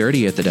 June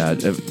 30 at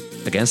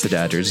against the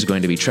Dodgers is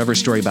going to be Trevor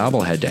Story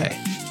Bobblehead Day.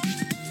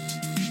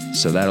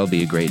 So that'll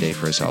be a great day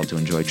for us all to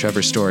enjoy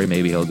Trevor Story.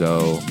 Maybe he'll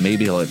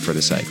hit for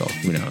the cycle.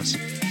 Who knows?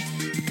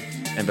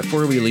 And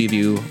before we leave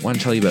you, I want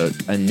to tell you about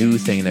a new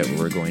thing that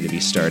we're going to be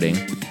starting.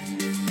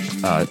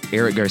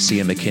 Eric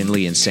Garcia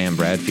McKinley and Sam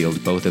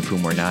Bradfield, both of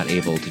whom were not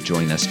able to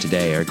join us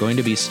today, are going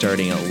to be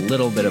starting a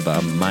little bit of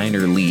a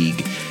minor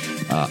league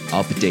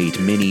update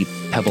mini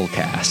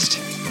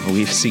Pebblecast.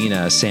 We've seen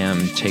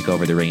Sam take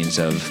over the reins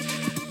of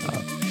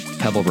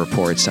Pebble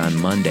Reports on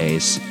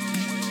Mondays,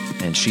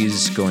 and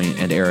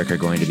and Eric are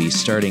going to be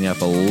starting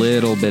up a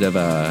little bit of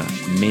a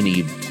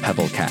mini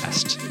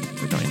Pebblecast,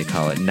 we're going to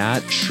call it.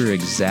 Not sure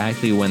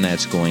exactly when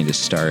that's going to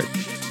start,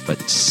 but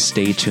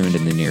stay tuned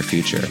in the near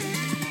future.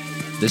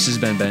 This has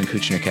been Ben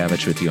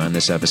Kuchner-Kavich with you on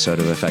this episode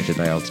of Affected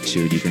by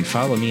Altitude. You can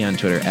follow me on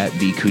Twitter at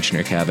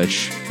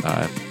 @BKuchner-Kavich.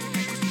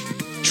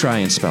 Try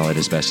and spell it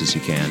as best as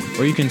you can.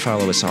 Or you can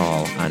follow us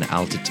all on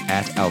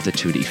at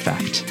Altitude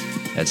Effect.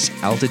 That's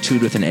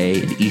Altitude with an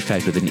A and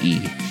Effect with an E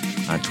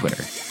on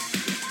Twitter.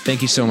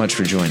 Thank you so much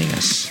for joining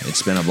us.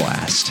 It's been a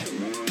blast.